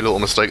every tiny little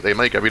mistake they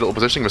make, every little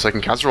positioning mistake,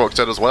 and Kazarok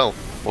dead as well.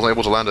 Wasn't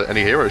able to land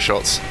any hero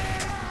shots.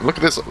 And look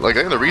at this, like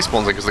getting the respawns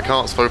in because the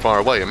cart's so far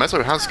away, and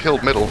Mezzo has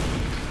killed middle.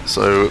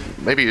 So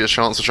maybe a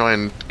chance to try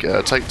and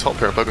take top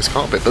here and focus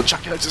carpet. But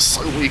JackeyLegs is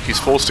so weak, he's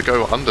forced to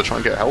go under, try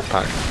and get a health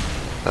pack.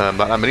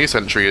 That mini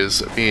sentry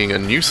is being a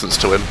nuisance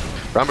to him.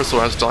 Rambosaur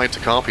has died to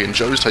Carpi, and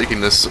Joe's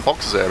taking this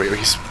boxes area.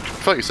 He's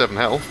 37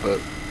 health, but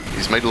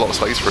he's made a lot of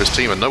space for his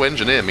team, and no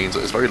engineer means that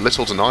there's very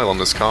little denial on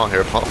this car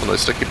here, apart from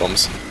those sticky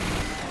bombs.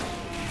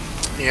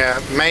 Yeah,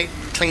 mate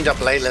cleaned up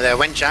Layla there.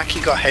 When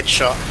Jackie got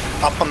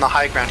headshot up on the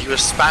high ground, he was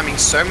spamming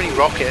so many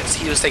rockets,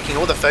 he was taking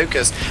all the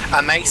focus,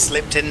 and May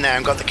slipped in there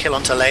and got the kill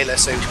onto Layla.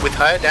 So with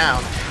her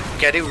down,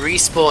 Gedu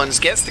respawns,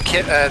 gets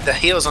the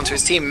heals onto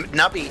his team.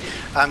 Nubby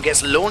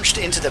gets launched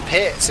into the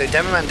pit, so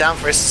Demoman down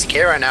for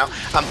SDCK right now,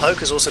 and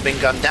Poker's also been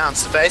gunned down.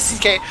 So but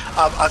SDCK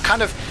are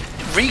kind of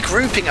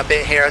regrouping a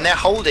bit here, and they're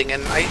holding,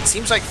 and it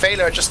seems like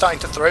Feila are just starting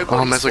to throw bodies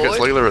forward. Mezzo gets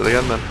Layla at the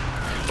end then.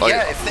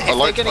 Yeah, if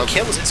they're getting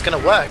kills, it's going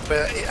to work,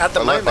 but at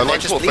the moment, they're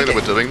just bleeding. I like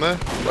what Feila were doing there.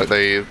 Like,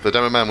 the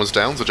demo man was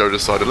down, so Joe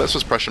decided, let's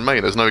just pressure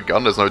main. There's no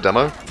gun, there's no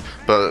demo.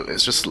 But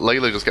it's just,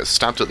 Layla just gets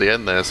stabbed at the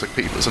end there, so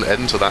it's an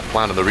end to that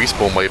plan, and the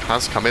respawn wave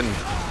has come in.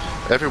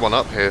 Everyone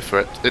up here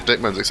for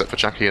Dickmans, except for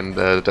Jackie and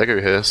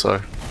Degu here, so we're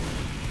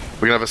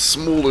going to have a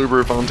small Uber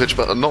advantage,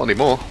 but not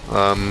anymore.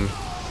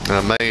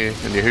 May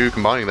and Yahoo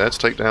combining there to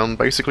take down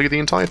basically the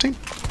entire team.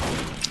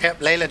 Yep,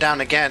 Layla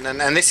down again,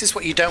 and this is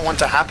what you don't want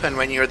to happen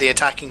when you're the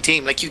attacking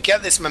team. Like, you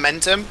get this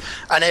momentum,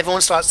 and everyone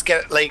starts to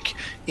get, like,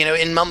 you know,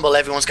 in Mumble,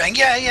 everyone's going,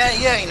 yeah, yeah,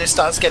 yeah, you know,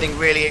 starts getting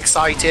really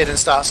excited and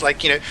starts,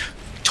 like, you know,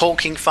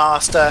 talking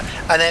faster,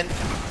 and then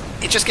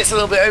it just gets a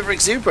little bit over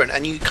exuberant,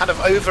 and you kind of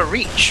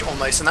overreach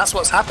almost, and that's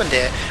what's happened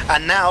here.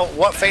 And now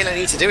what Feila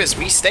need to do is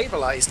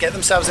restabilize, get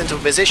themselves into a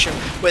position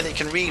where they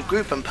can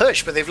regroup and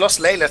push, but they've lost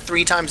Layla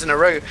 3 times in a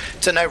row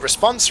to no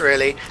response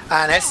really,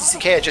 and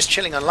SDCK are just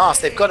chilling on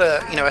last. They've got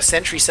a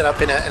sentry set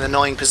up in an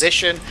annoying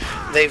position.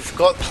 They've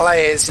got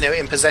players, you know,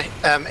 in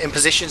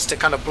positions to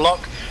kind of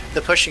block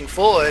the pushing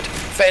forward.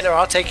 Feila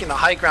are taking the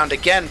high ground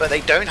again, but they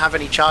don't have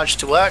any charge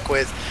to work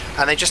with,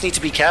 and they just need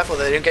to be careful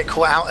that they don't get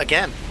caught out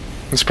again.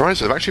 I'm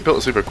surprised they've actually built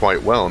this Uber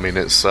quite well. I mean,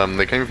 it's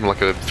they came from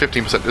like a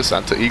 15%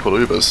 distance to equal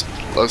Ubers.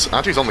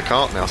 Aji's on the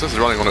cart now, so this is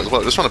running on it as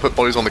well. Just trying to put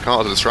bodies on the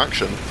cart as a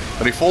distraction.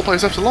 Only 4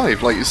 players left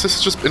alive. Like, is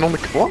this just been on the...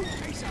 What?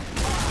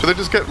 Did they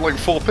just get like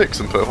 4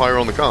 picks and put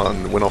Pyro on the car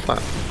and win off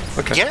that?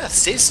 Okay. Yeah,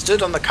 Sis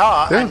stood on the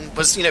car and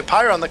was, you know,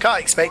 Pyro on the car,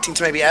 expecting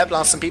to maybe air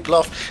blast some people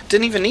off.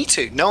 Didn't even need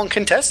to. No one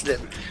contested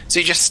him.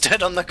 So he just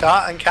stood on the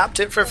car and capped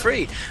it for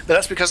free. But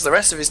that's because the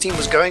rest of his team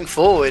was going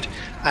forward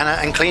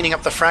and cleaning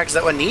up the frags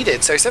that were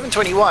needed. So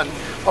 721,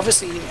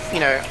 obviously, you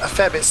know, a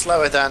fair bit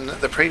slower than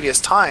the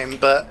previous time,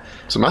 but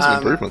it's a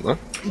massive improvement,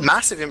 though.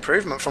 Massive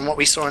improvement from what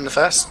we saw in the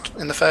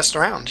first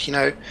round. You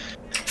know,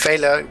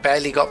 Feila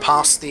barely got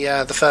past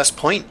the first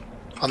point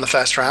on the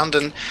first round,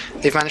 and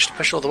they've managed to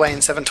push all the way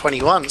in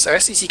 721. So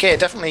SDCK are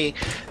definitely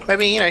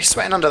maybe, you know,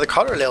 sweating under the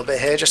collar a little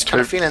bit here, just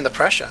kind of feeling the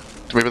pressure.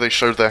 Maybe they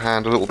showed their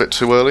hand a little bit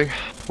too early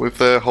with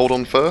their hold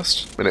on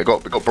first. I mean, it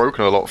got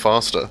broken a lot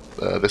faster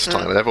this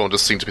time, and everyone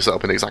just seemed to be set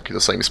up in exactly the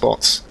same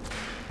spots.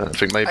 I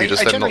think maybe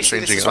just them not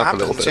changing it up a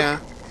little bit. Yeah.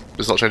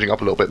 Just not changing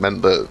up a little bit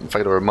meant that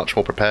Feila are much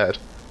more prepared.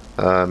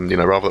 You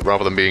know,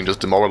 rather than being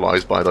just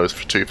demoralised by those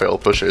 2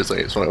 failed pushes,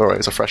 it's like, alright,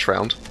 it's a fresh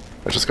round.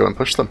 Let's just go and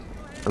push them.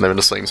 And they're in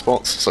the same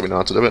spots, so we know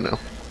how to do it now.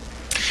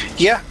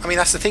 Yeah, I mean,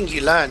 that's the thing,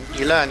 you learn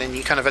and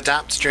you kind of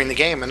adapt during the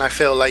game, and I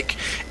feel like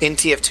in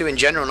TF2 in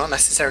general, not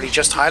necessarily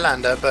just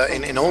Highlander, but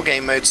in all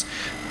game modes,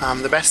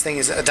 the best thing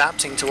is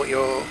adapting to what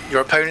your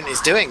opponent is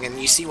doing,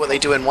 and you see what they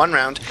do in one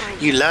round,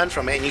 you learn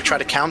from it, and you try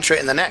to counter it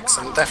in the next,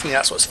 and definitely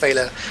that's what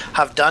Feila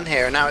have done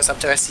here, and now it's up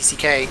to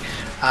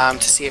SDCK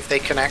to see if they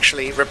can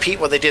actually repeat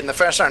what they did in the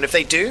first round. If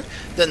they do,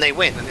 then they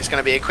win, and it's going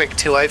to be a quick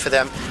 2-0 for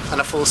them and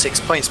a full 6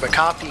 points. But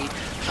Carpi,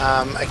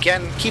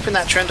 again, keeping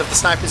that trend of the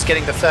snipers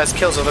getting the first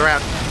kills of the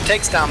round,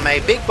 takes down May.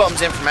 Big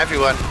bombs in from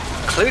everyone,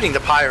 including the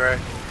Pyro,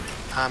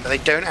 but they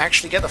don't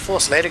actually get the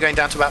force. Later going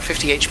down to about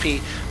 50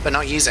 HP, but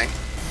not using.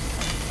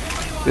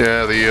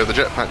 Yeah, the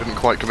jetpack didn't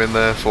quite come in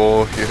there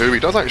for Yahoo. He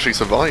does actually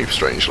survive,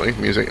 strangely.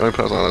 Music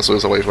opens like so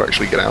there's a way to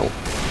actually get out.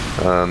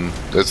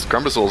 There's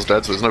Grambasaur's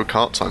dead, so there's no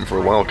cart time for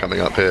a while coming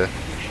up here.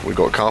 We've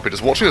got Carpi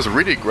just watching this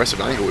really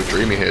aggressive angle with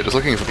Dreamy here, just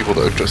looking for people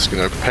that are just, you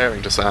know,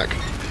 preparing to sack.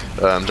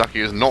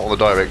 Jackie is not on the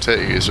direct hit,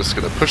 he is just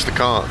going to push the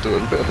cart, do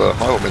a bit of a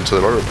high up into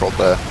the rotor prod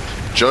there.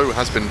 Joe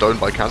has been downed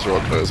by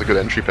Kazarok, but it's a good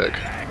entry pick.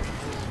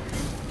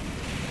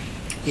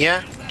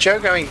 Yeah, Joe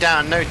going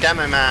down, no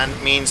demo man,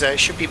 means it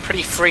should be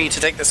pretty free to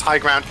take this high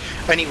ground.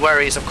 Only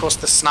worry is, of course,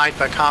 the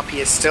sniper. Carpi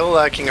is still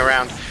lurking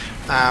around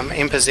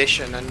in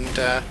position, and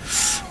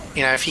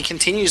you know, if he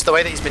continues the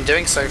way that he's been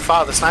doing so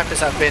far, the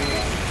snipers have been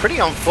pretty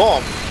on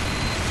form.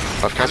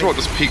 If Kazarok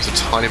just peeks a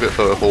tiny bit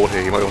further forward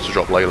here, he might want to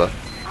drop Layla.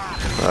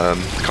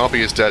 Carpi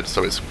is dead,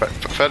 so it's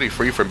fairly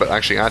free for him, but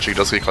actually Aji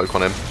does get cloak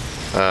on him.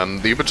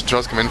 The Uber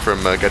does come in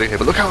from getting here,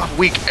 but look how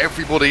weak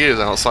everybody is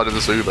outside of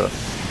this Uber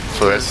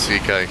for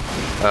SDCK.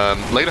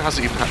 Layla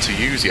hasn't even had to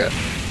use yet.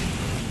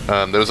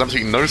 There was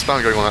absolutely no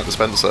spam going on at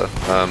dispenser.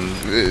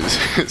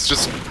 It's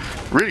just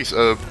really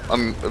a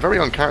very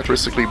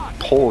uncharacteristically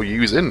poor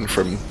use in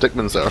from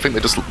Dickmans there. I think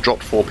they just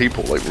dropped 4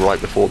 people like right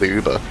before the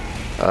Uber.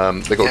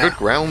 They got good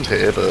ground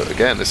here, but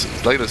again,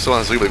 this later still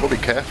has Uber. They've got to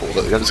be careful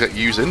that they don't just get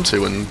used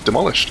into and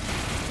demolished.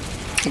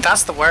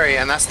 That's the worry,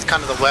 and that's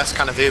kind of the worst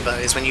kind of Uber,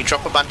 is when you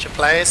drop a bunch of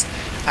players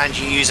and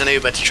you use an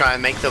Uber to try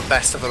and make the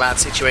best of a bad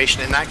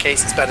situation. In that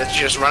case, it's better to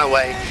just run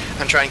away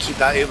and try and keep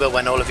that Uber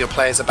when all of your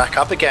players are back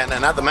up again.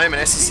 And at the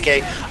moment,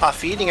 SDCK are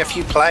feeding a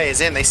few players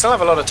in. They still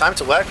have a lot of time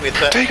to work with,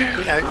 but,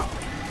 you know,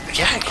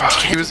 yeah,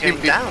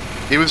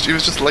 he was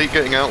just late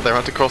getting out there.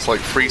 Had to cross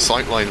like 3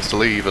 sight lines to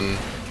leave, and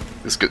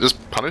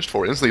just punished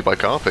for it instantly by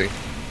Carpi.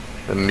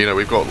 And, you know,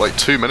 we've got like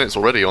 2 minutes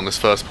already on this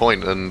first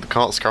point, and the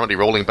cart's currently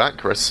rolling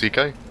back for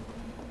SDCK.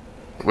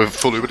 With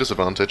full Uber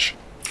disadvantage.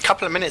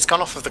 Couple of minutes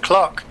gone off of the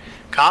clock.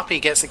 Carpi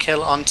gets a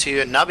kill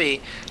onto Nubby,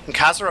 and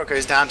Kazarok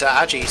goes down to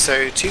Agi.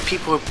 So 2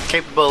 people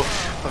capable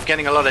of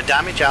getting a lot of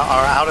damage out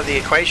are out of the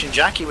equation.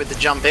 Jackie with the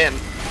jump in.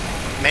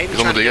 Maybe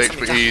he's on the DH,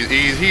 but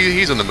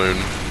he's in the moon.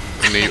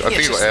 And I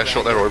think he got air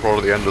shot there or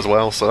at the end as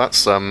well. So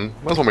that's one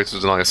way to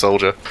deny a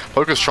soldier.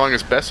 Focus trying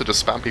his best to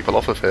just spam people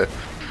off of here.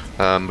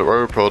 But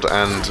Roboprod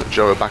and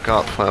Joe are back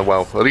up.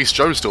 Well, at least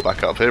Joe's still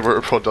back up here.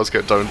 Roboprod does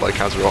get domed by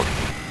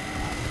Kazarok.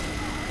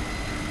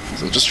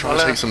 So just trying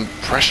to take some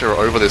pressure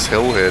over this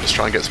hill here, just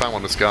try and get spam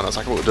on this gun. That's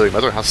exactly what we're doing.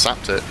 Meadow has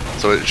sapped it,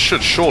 so it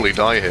should surely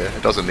die here.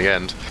 It does in the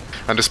end.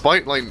 And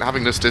despite like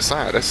having this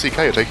disad,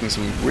 SDCK are taking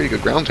some really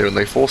good ground here, and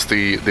they force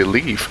the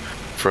leave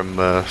from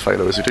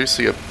Feila, as we do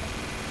see a...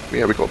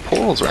 Yeah, we've got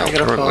pause out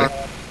currently.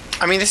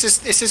 I mean, this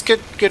is good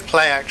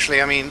play,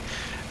 actually. I mean,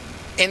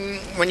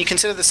 when you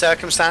consider the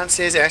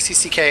circumstances,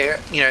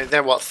 SDCK, you know,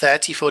 they're what,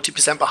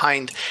 30-40%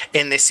 behind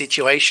in this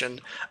situation,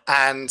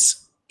 and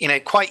you know,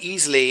 quite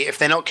easily, if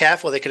they're not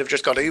careful, they could have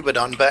just got Ubered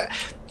on. But,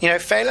 you know,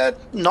 Feila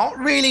not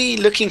really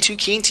looking too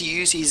keen to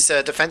use these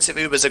defensive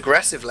Ubers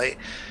aggressively.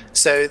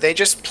 So they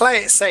just play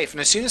it safe. And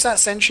as soon as that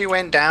sentry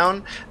went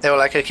down, they were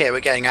like, okay,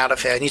 we're getting out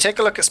of here. And you take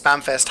a look at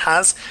Spamfest,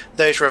 has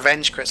those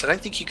revenge crits. I don't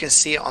think you can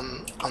see it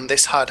on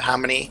this HUD how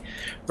many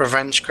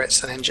revenge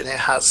crits an engineer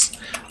has.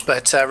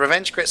 But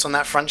revenge crits on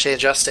that Frontier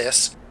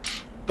Justice.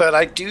 But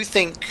I do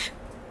think,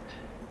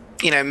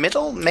 you know,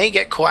 middle may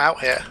get caught out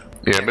here.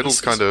 Yeah, middle's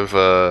kind of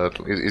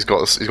he's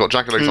got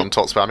Jacket Legs on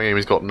top spamming him.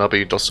 He's got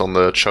Nubby just on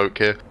the choke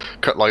here.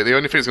 Like the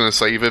only thing that's going to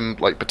save him,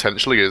 like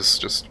potentially, is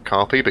just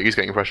Carpi, but he's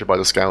getting pressured by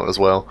the scout as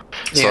well.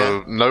 Yeah.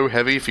 So no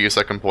heavy for your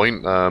second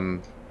point.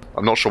 I'm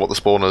not sure what the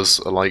spawners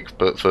are like,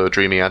 but for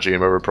Dreamy, Agi,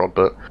 and Roboprod,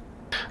 but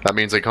that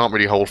means they can't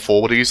really hold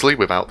forward easily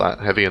without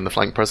that heavy in the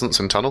flank presence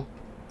in tunnel.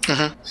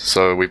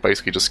 So we've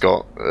basically just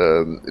got,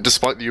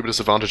 despite the Uber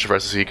disadvantage for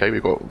SDCK,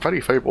 we've got a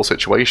very favourable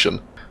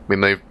situation. I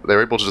mean,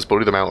 they're able to just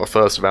bully them out at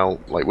first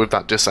without, like, with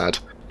that disad,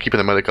 keeping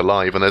the medic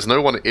alive, and there's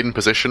no one in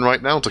position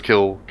right now to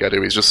kill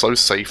Gedu. He's just so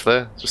safe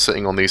there, just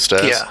sitting on these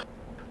stairs. Yeah.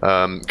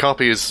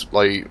 Carpi is,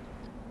 like,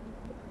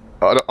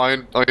 I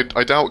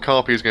doubt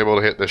Carpi is going to be able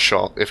to hit this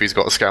shot if he's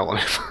got a scout on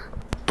him.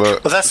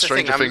 But well, that's the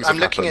thing. I'm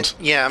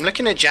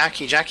looking at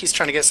Jackie. Jackie's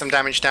trying to get some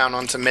damage down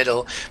onto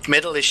middle.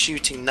 Middle is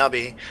shooting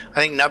Nubby.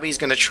 I think Nubby's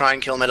going to try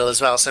and kill middle as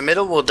well. So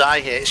middle will die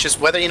here. It's just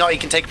whether or not he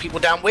can take people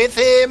down with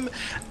him,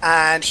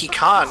 and he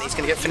can't. He's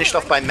going to get finished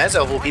off by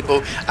Mezzo of all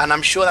people, and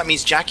I'm sure that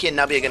means Jackie and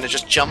Nubby are going to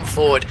just jump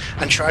forward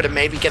and try to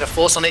maybe get a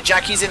force on it.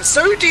 Jackie's in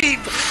so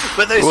deep,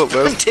 but those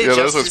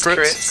Justice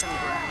crits.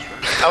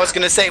 I was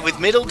going to say, with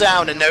middle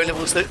down and no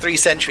level 3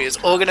 sentry, it's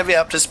all going to be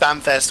up to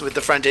Spamfest with the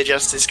Frontier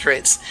Justice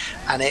crits,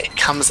 and it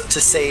comes to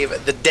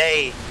save the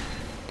day.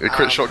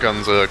 Crit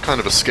shotguns are kind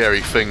of a scary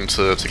thing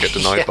to get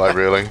denied by,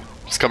 really.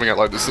 Just coming out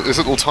like this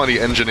little tiny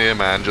engineer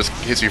man just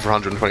hits you for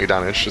 120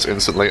 damage just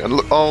instantly, and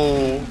look,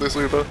 oh, this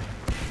Uber.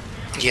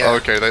 Yeah.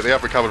 Okay, they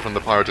have recovered from the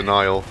pyro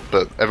denial,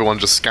 but everyone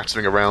just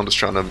scattering around just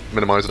trying to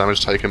minimise the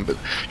damage taken, but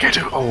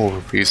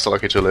oh, he's still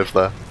lucky to live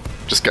there.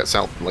 Just gets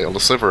out like on the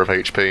sliver of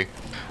HP.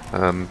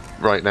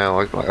 Right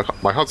now,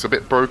 my HUD's a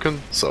bit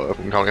broken, so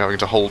I'm currently having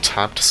to hold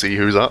tab to see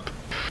who's up.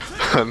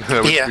 And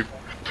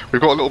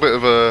we've got a little bit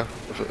of a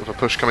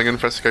push coming in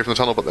for SDK from the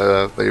tunnel, but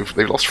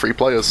they've lost 3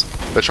 players.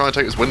 They're trying to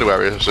take this window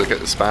area to get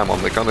the spam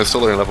on. The gun is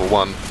still in level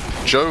 1.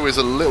 Joe is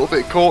a little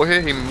bit caught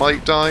here. He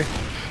might die,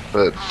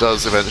 but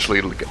does eventually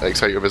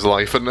escape with his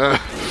life. And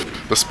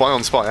the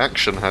spy-on-spy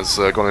action has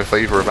gone in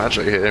favour of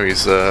Ajay here.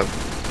 He's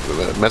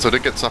Mezzo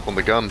did get up on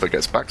the gun, but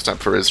gets backstabbed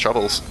for his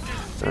troubles.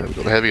 We've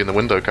got the heavy in the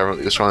window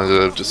currently, just trying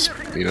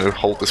to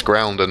hold this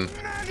ground, and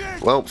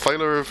well,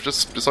 Feila have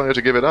just decided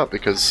to give it up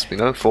because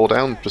 4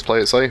 down, just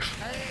play it safe.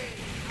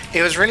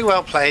 It was really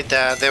well played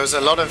there. There was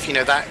a lot of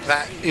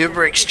that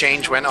Uber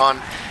exchange went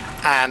on,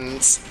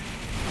 and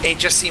it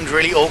just seemed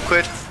really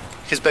awkward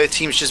because both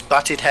teams just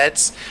butted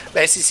heads.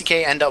 But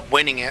SDCK end up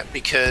winning it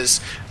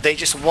because they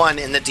just won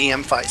in the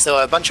DM fights. There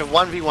were a bunch of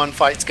 1v1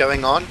 fights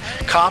going on.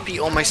 Carpi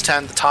almost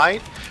turned the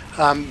tide.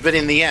 But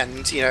in the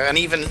end,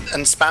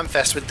 and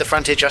Spamfest with the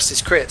Frontier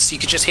Justice crits, you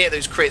could just hear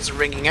those crits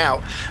ringing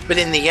out. But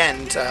in the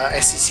end,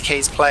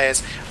 SDCK's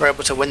players were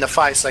able to win the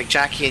fights, like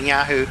Jackie and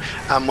Yahoo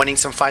winning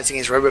some fights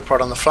against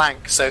Roboprod on the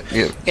flank. So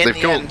in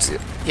the end,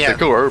 they've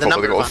got Roboprod,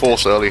 but they got a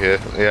force early here.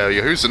 Yeah,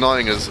 Yahoo's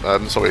denying us.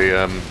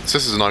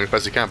 Sis is denying as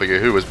best he can, but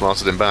Yahoo has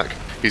blasted him back.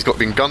 He's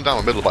been gunned down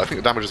the middle, but I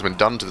think the damage has been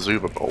done to the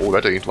Zuba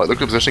already. Like, look at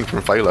the positioning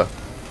from Feila.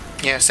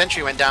 Yeah,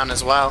 Sentry went down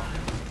as well.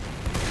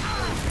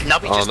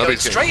 Nubby just Nubby's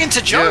goes straight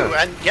into Joe,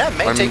 and yeah,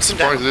 May takes him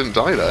down. I'm surprised he didn't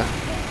die there.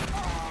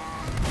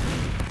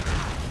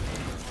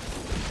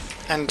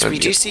 And we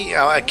do see,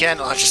 again,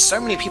 just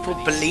so many people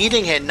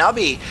bleeding here.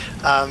 Nubby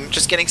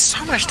just getting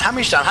so much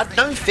damage done, had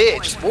no fear,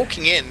 just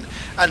walking in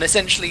and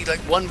essentially like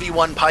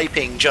 1v1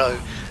 piping Joe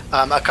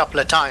a couple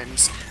of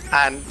times.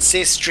 And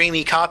Sis,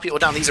 Dreamy, Carpi all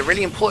down. These are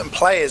really important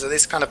players at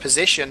this kind of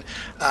position.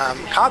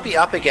 Carpi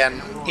up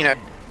again, you know,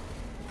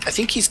 I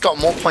think he's got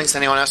more points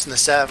than anyone else in the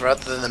server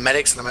other than the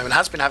medics at the moment.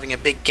 Has been having a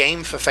big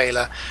game for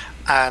Feila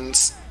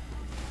and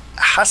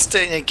has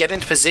to get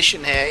into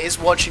position here, is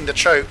watching the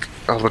choke.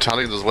 Oh,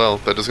 battalions as well.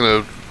 They're just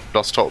going to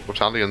dust top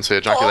battalions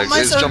here. Jackie Legs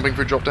is jumping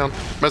through drop down.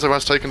 Mezzo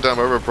has taken down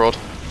over a prod.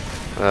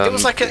 It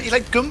was like he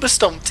like Goomba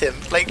stomped him.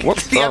 Like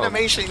the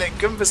animation, like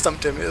Goomba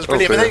stomped him. It was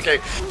brilliant. But there you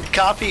go.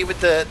 Carpi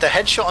with the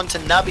headshot onto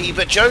Nubby,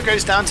 but Joe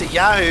goes down to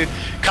Yahoo.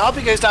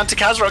 Carpi goes down to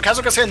Kazarok.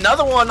 Kazarok gets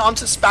another one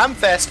onto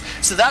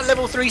Spamfest. So that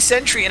level 3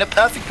 sentry in a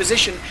perfect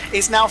position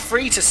is now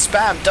free to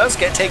spam. Does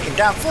get taken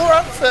down. 4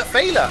 up for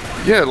Feila.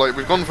 Yeah, like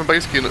we've gone from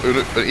basically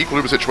an equal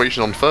Uber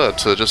situation on third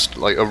to just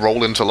like a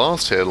roll into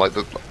last here. Like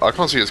I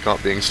can't see his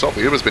cart being stopped.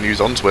 The Uber's been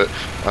used onto it,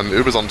 and the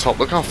Uber's on top.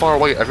 Look how far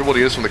away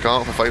everybody is from the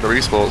cart for Feila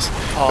eSports.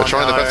 They're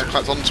trying their best to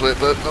clutch onto it,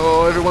 but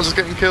everyone's just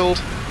getting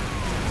killed.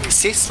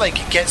 Sis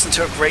like gets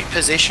into a great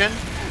position.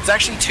 It's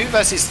actually 2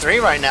 versus 3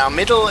 right now.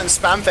 Middle and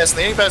Spamfest,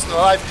 the only person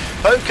alive.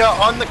 Poker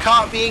on the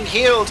cart being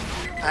healed,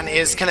 and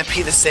is going to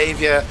be the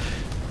savior.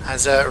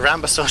 As a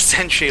Rambasaur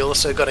Sentry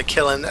also got a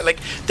kill, and like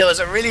there was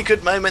a really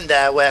good moment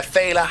there where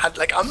Feila had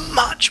like a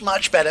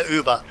much better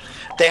Uber.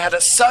 They had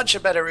such a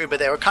better Uber.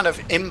 They were kind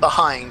of in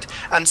behind,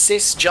 and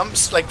Sis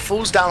jumps, like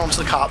falls down onto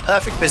the cart,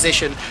 perfect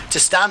position to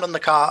stand on the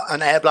cart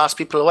and air blast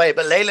people away.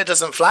 But Layla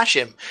doesn't flash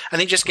him,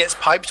 and he just gets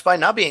piped by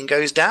Nubby and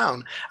goes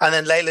down. And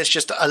then Layla's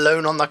just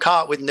alone on the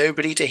cart with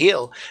nobody to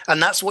heal,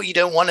 and that's what you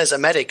don't want as a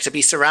medic, to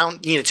be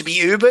to be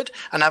Ubered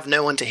and have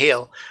no one to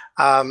heal.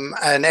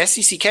 And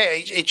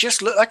SDCK, it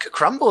just looked like a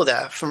crumble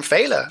there from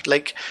Feila.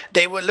 Like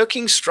they were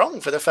looking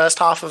strong for the first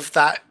half of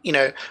that,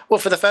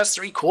 for the first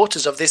 3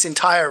 quarters of this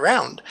entire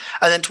round.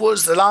 And then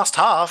towards the last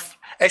half,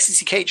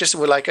 SDCK just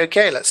were like,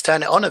 okay, let's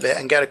turn it on a bit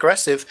and get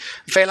aggressive.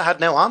 Feila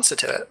had no answer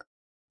to it.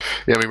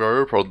 Yeah, I mean,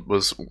 Roboprod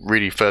was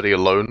really fairly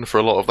alone for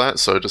a lot of that,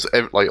 so just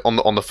like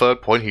on the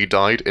third point, he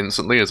died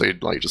instantly as he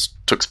like just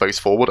took space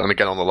forward, and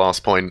again on the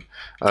last point,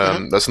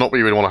 that's not what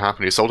you really want to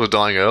happen. He's sort of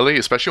dying early,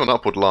 especially on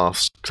upward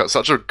last, because that's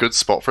such a good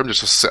spot for him just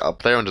to sit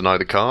up there and deny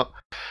the cart.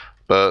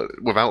 But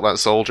without that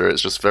soldier,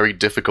 it's just very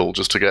difficult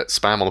just to get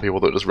spam on the people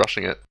that are just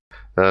rushing it.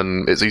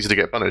 And it's easy to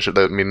get punished.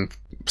 I mean,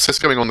 Sis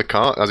going on the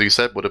cart, as you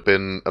said, would have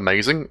been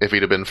amazing if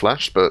he'd have been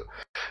flashed, but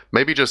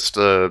maybe just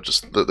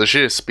the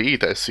sheer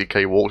speed that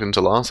SDCK walked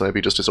into last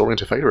maybe just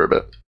disoriented Feila a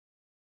bit.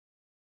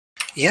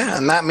 Yeah,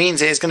 and that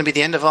means it's going to be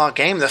the end of our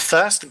game. The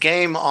first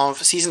game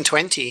of Season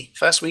 20,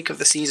 first week of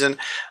the season,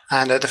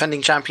 and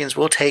defending champions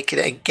will take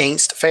it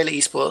against Feila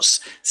eSports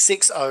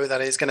 6-0.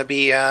 That is going to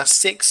be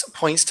 6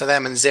 points to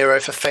them and 0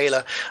 for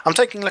Feila. I'm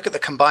taking a look at the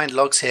combined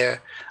logs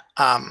here.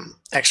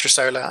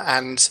 Extrasolar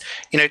and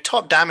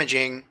top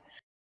damaging,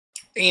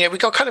 we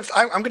got kind of,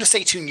 I'm going to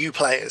say 2 new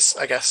players,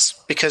 I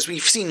guess, because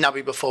we've seen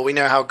Nubby before. We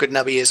know how good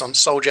Nubby is on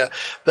Soldier,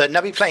 but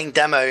Nubby playing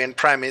demo in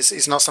Prem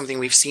is not something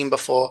we've seen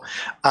before.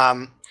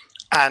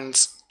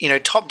 And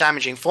top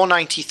damaging,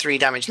 493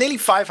 damage, nearly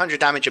 500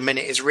 damage a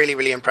minute is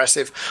really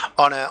impressive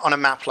on a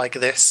map like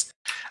this.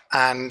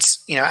 And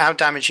out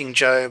damaging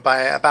Joe by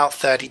about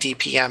 30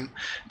 DPM,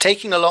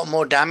 taking a lot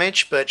more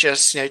damage, but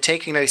just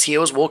taking those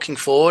heals, walking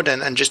forward,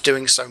 and just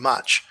doing so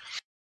much.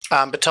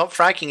 But top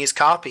fragging is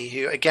Carpi,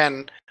 who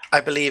again I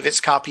believe it's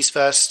Carpi's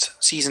first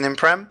season in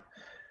Prem,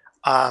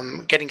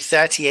 getting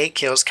 38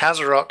 kills.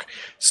 Kazarok,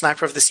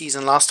 sniper of the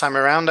season last time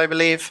around, I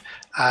believe,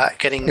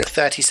 getting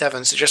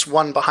 37, so just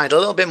 1 behind, a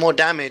little bit more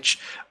damage,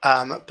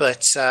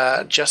 but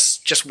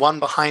just 1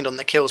 behind on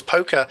the kills.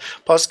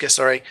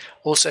 Posca,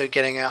 also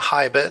getting a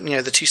high, but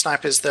the 2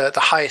 snipers, the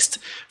highest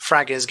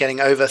fraggers,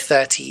 getting over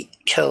 30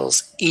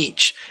 kills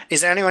each. Is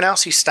there anyone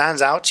else who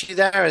stands out to you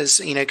there? As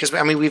because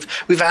I mean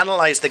we've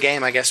analyzed the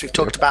game, I guess we've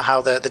talked about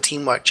how the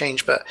teamwork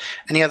changed, but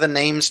any other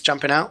names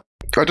jumping out?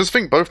 I just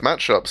think both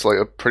matchups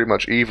are pretty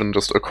much even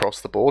just across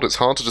the board. It's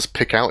hard to just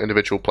pick out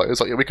individual players.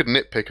 We could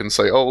nitpick and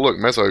say, oh look,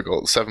 Mezzo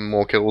got 7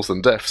 more kills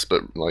than deaths,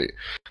 but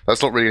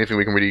that's not really anything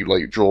we can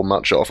really draw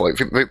much off.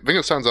 The thing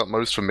that stands out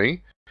most for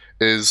me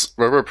is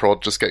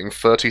Roboprod just getting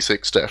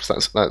 36 deaths.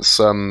 That's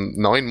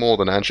 9 more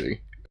than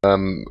Agi.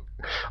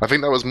 I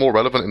think that was more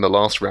relevant in the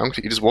last round.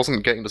 He just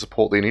wasn't getting the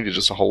support they needed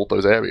just to hold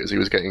those areas. He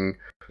was getting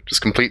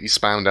just completely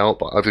spammed out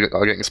by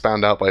getting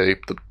spammed out by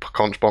the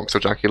conch box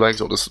of Jackie Legs,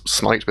 or just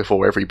sniped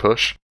before every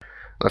push.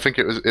 And I think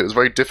it was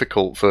very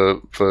difficult for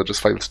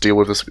just Feila to deal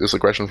with this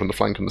aggression from the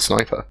flank and the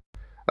sniper.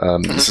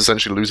 It's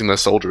essentially losing their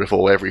soldier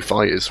before every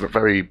fight creates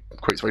very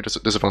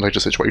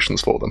disadvantageous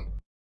situations for them.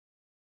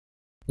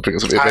 I think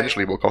it's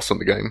eventually will cost them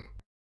the game.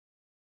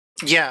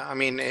 Yeah, I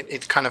mean,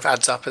 it kind of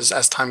adds up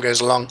as time goes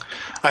along.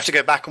 I have to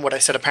go back on what I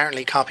said.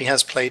 Apparently, Carpi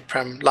has played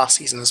Prem last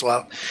season as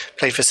well,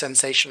 played for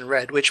Sensation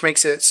Red, which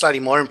makes it slightly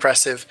more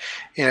impressive.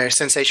 You know,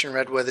 Sensation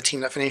Red were the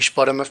team that finished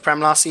bottom of Prem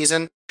last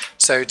season.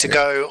 So to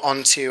go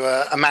on to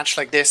a match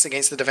like this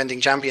against the defending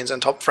champions and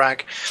top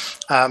frag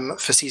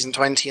for season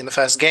 20 in the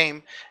first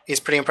game is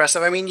pretty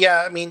impressive. I mean,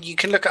 you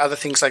can look at other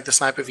things like the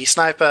Sniper v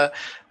Sniper.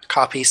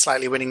 Carpi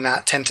slightly winning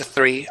that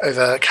 10-3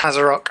 over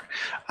Kazarok.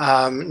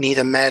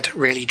 Neither Med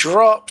really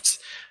dropped.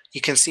 You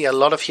can see a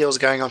lot of heals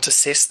going on to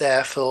Sis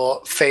there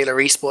for Feila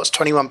eSports,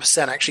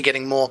 21%, actually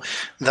getting more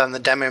than the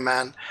demo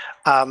man.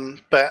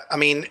 But I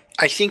mean,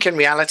 I think in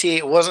reality,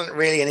 it wasn't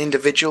really an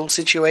individual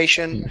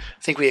situation.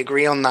 I think we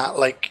agree on that.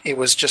 Like, it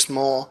was just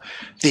more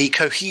the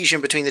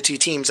cohesion between the two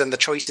teams and the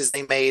choices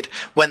they made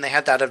when they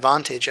had that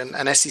advantage. And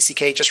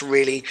SDCK just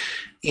really,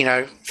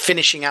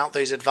 finishing out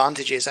those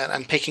advantages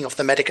and picking off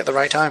the medic at the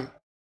right time.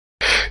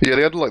 Yeah,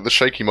 they had like the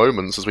shaky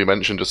moments, as we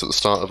mentioned, just at the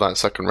start of that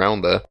second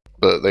round there,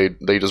 but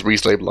they just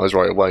restabilized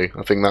right away.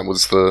 I think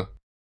that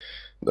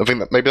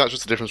maybe that's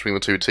just the difference between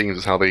the two teams,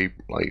 is how they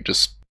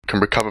just can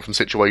recover from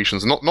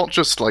situations. Not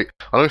just I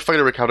know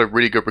Feila had a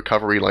really good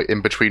recovery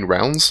in between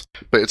rounds,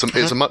 but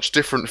it's a much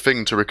different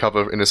thing to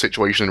recover in a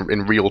situation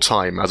in real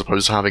time as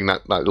opposed to having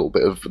that little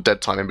bit of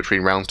dead time in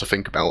between rounds to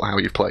think about how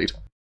you've played.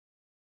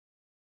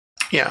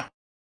 Yeah,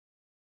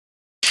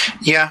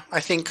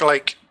 I think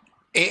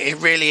it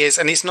really is,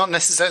 and it's not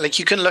necessarily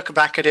you can look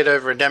back at it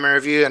over a demo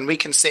review and we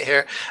can sit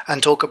here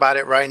and talk about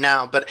it right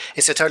now, but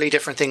it's a totally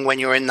different thing when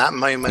you're in that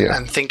moment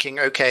and thinking,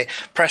 okay,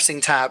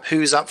 pressing tab,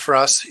 who's up for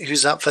us,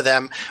 who's up for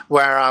them,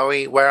 where are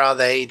we, where are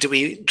they, do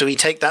we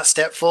take that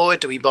step forward,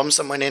 do we bomb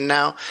someone in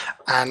now?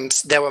 And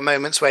there were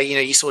moments where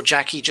you saw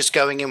Jackie just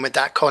going in with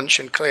that conch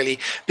and clearly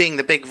being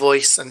the big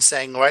voice and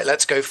saying, all right,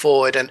 let's go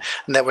forward, and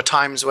there were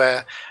times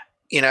where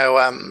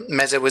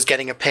Meza was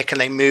getting a pick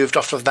and they moved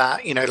off of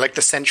that, like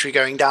the sentry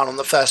going down on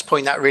the first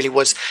point. That really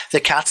was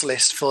the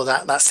catalyst for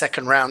that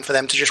second round for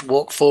them to just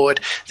walk forward.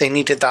 They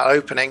needed that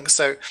opening.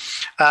 So,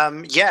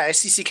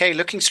 SDCK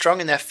looking strong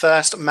in their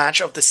first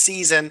match of the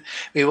season.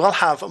 We will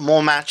have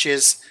more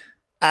matches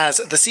as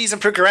the season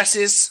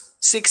progresses.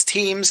 6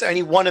 teams,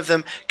 only one of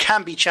them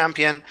can be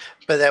champion,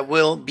 but there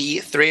will be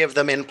 3 of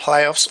them in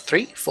playoffs.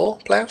 3, 4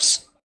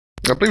 playoffs?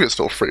 I believe it's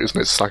still 3, isn't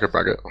it? It's like a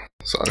bracket.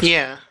 So.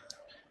 Yeah.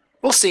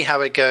 We'll see how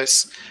it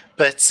goes.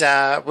 But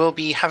we'll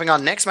be having our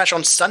next match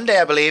on Sunday,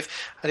 I believe.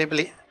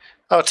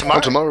 Oh, tomorrow.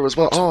 Oh, tomorrow as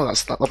well. Oh,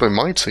 that'll be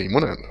my team,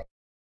 wouldn't it?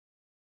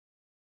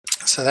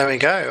 So there we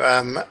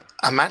go.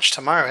 A match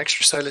tomorrow.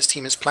 Extrasolar's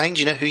team is playing.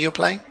 Do you know who you're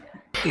playing?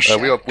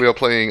 We are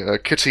playing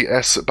Kitty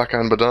S.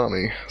 Bakan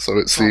Badami. So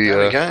it's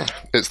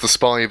it's the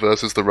Spy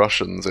versus the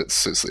Russians.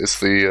 It's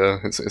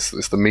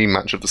the meme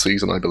match of the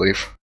season, I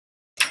believe.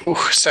 Ooh,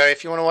 so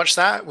if you want to watch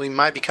that, we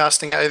might be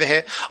casting it over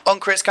here on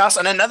Chris Cast,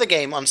 and another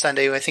game on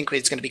Sunday I think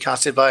it's going to be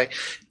casted by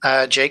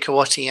Jay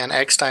Kawati and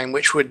Eckstein,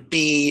 which would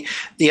be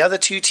the other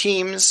 2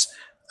 teams,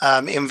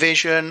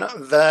 Envision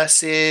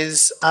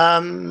versus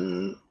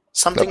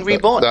something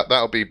Reborn.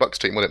 That'll be Buck's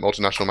team, won't it?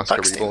 Multinational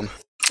Massacre Reborn.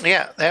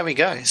 Yeah, there we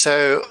go.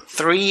 So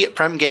 3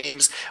 Prem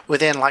games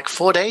within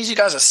 4 days. You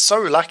guys are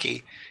so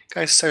lucky.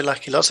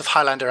 Lots of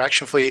Highlander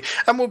action for you.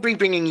 And we'll be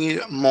bringing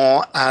you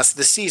more as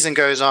the season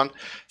goes on.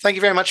 Thank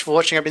you very much for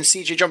watching. I've been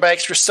CeeJeay, joined by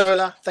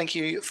Extrasolar. Thank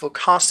you for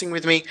casting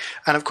with me.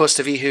 And of course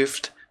to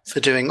Wiethoofd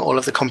for doing all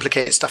of the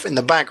complicated stuff in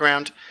the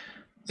background.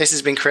 This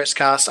has been Chris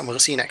Cast, and we'll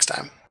see you next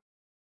time.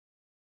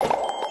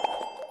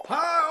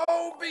 Hi,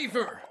 old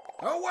beaver!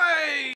 Away!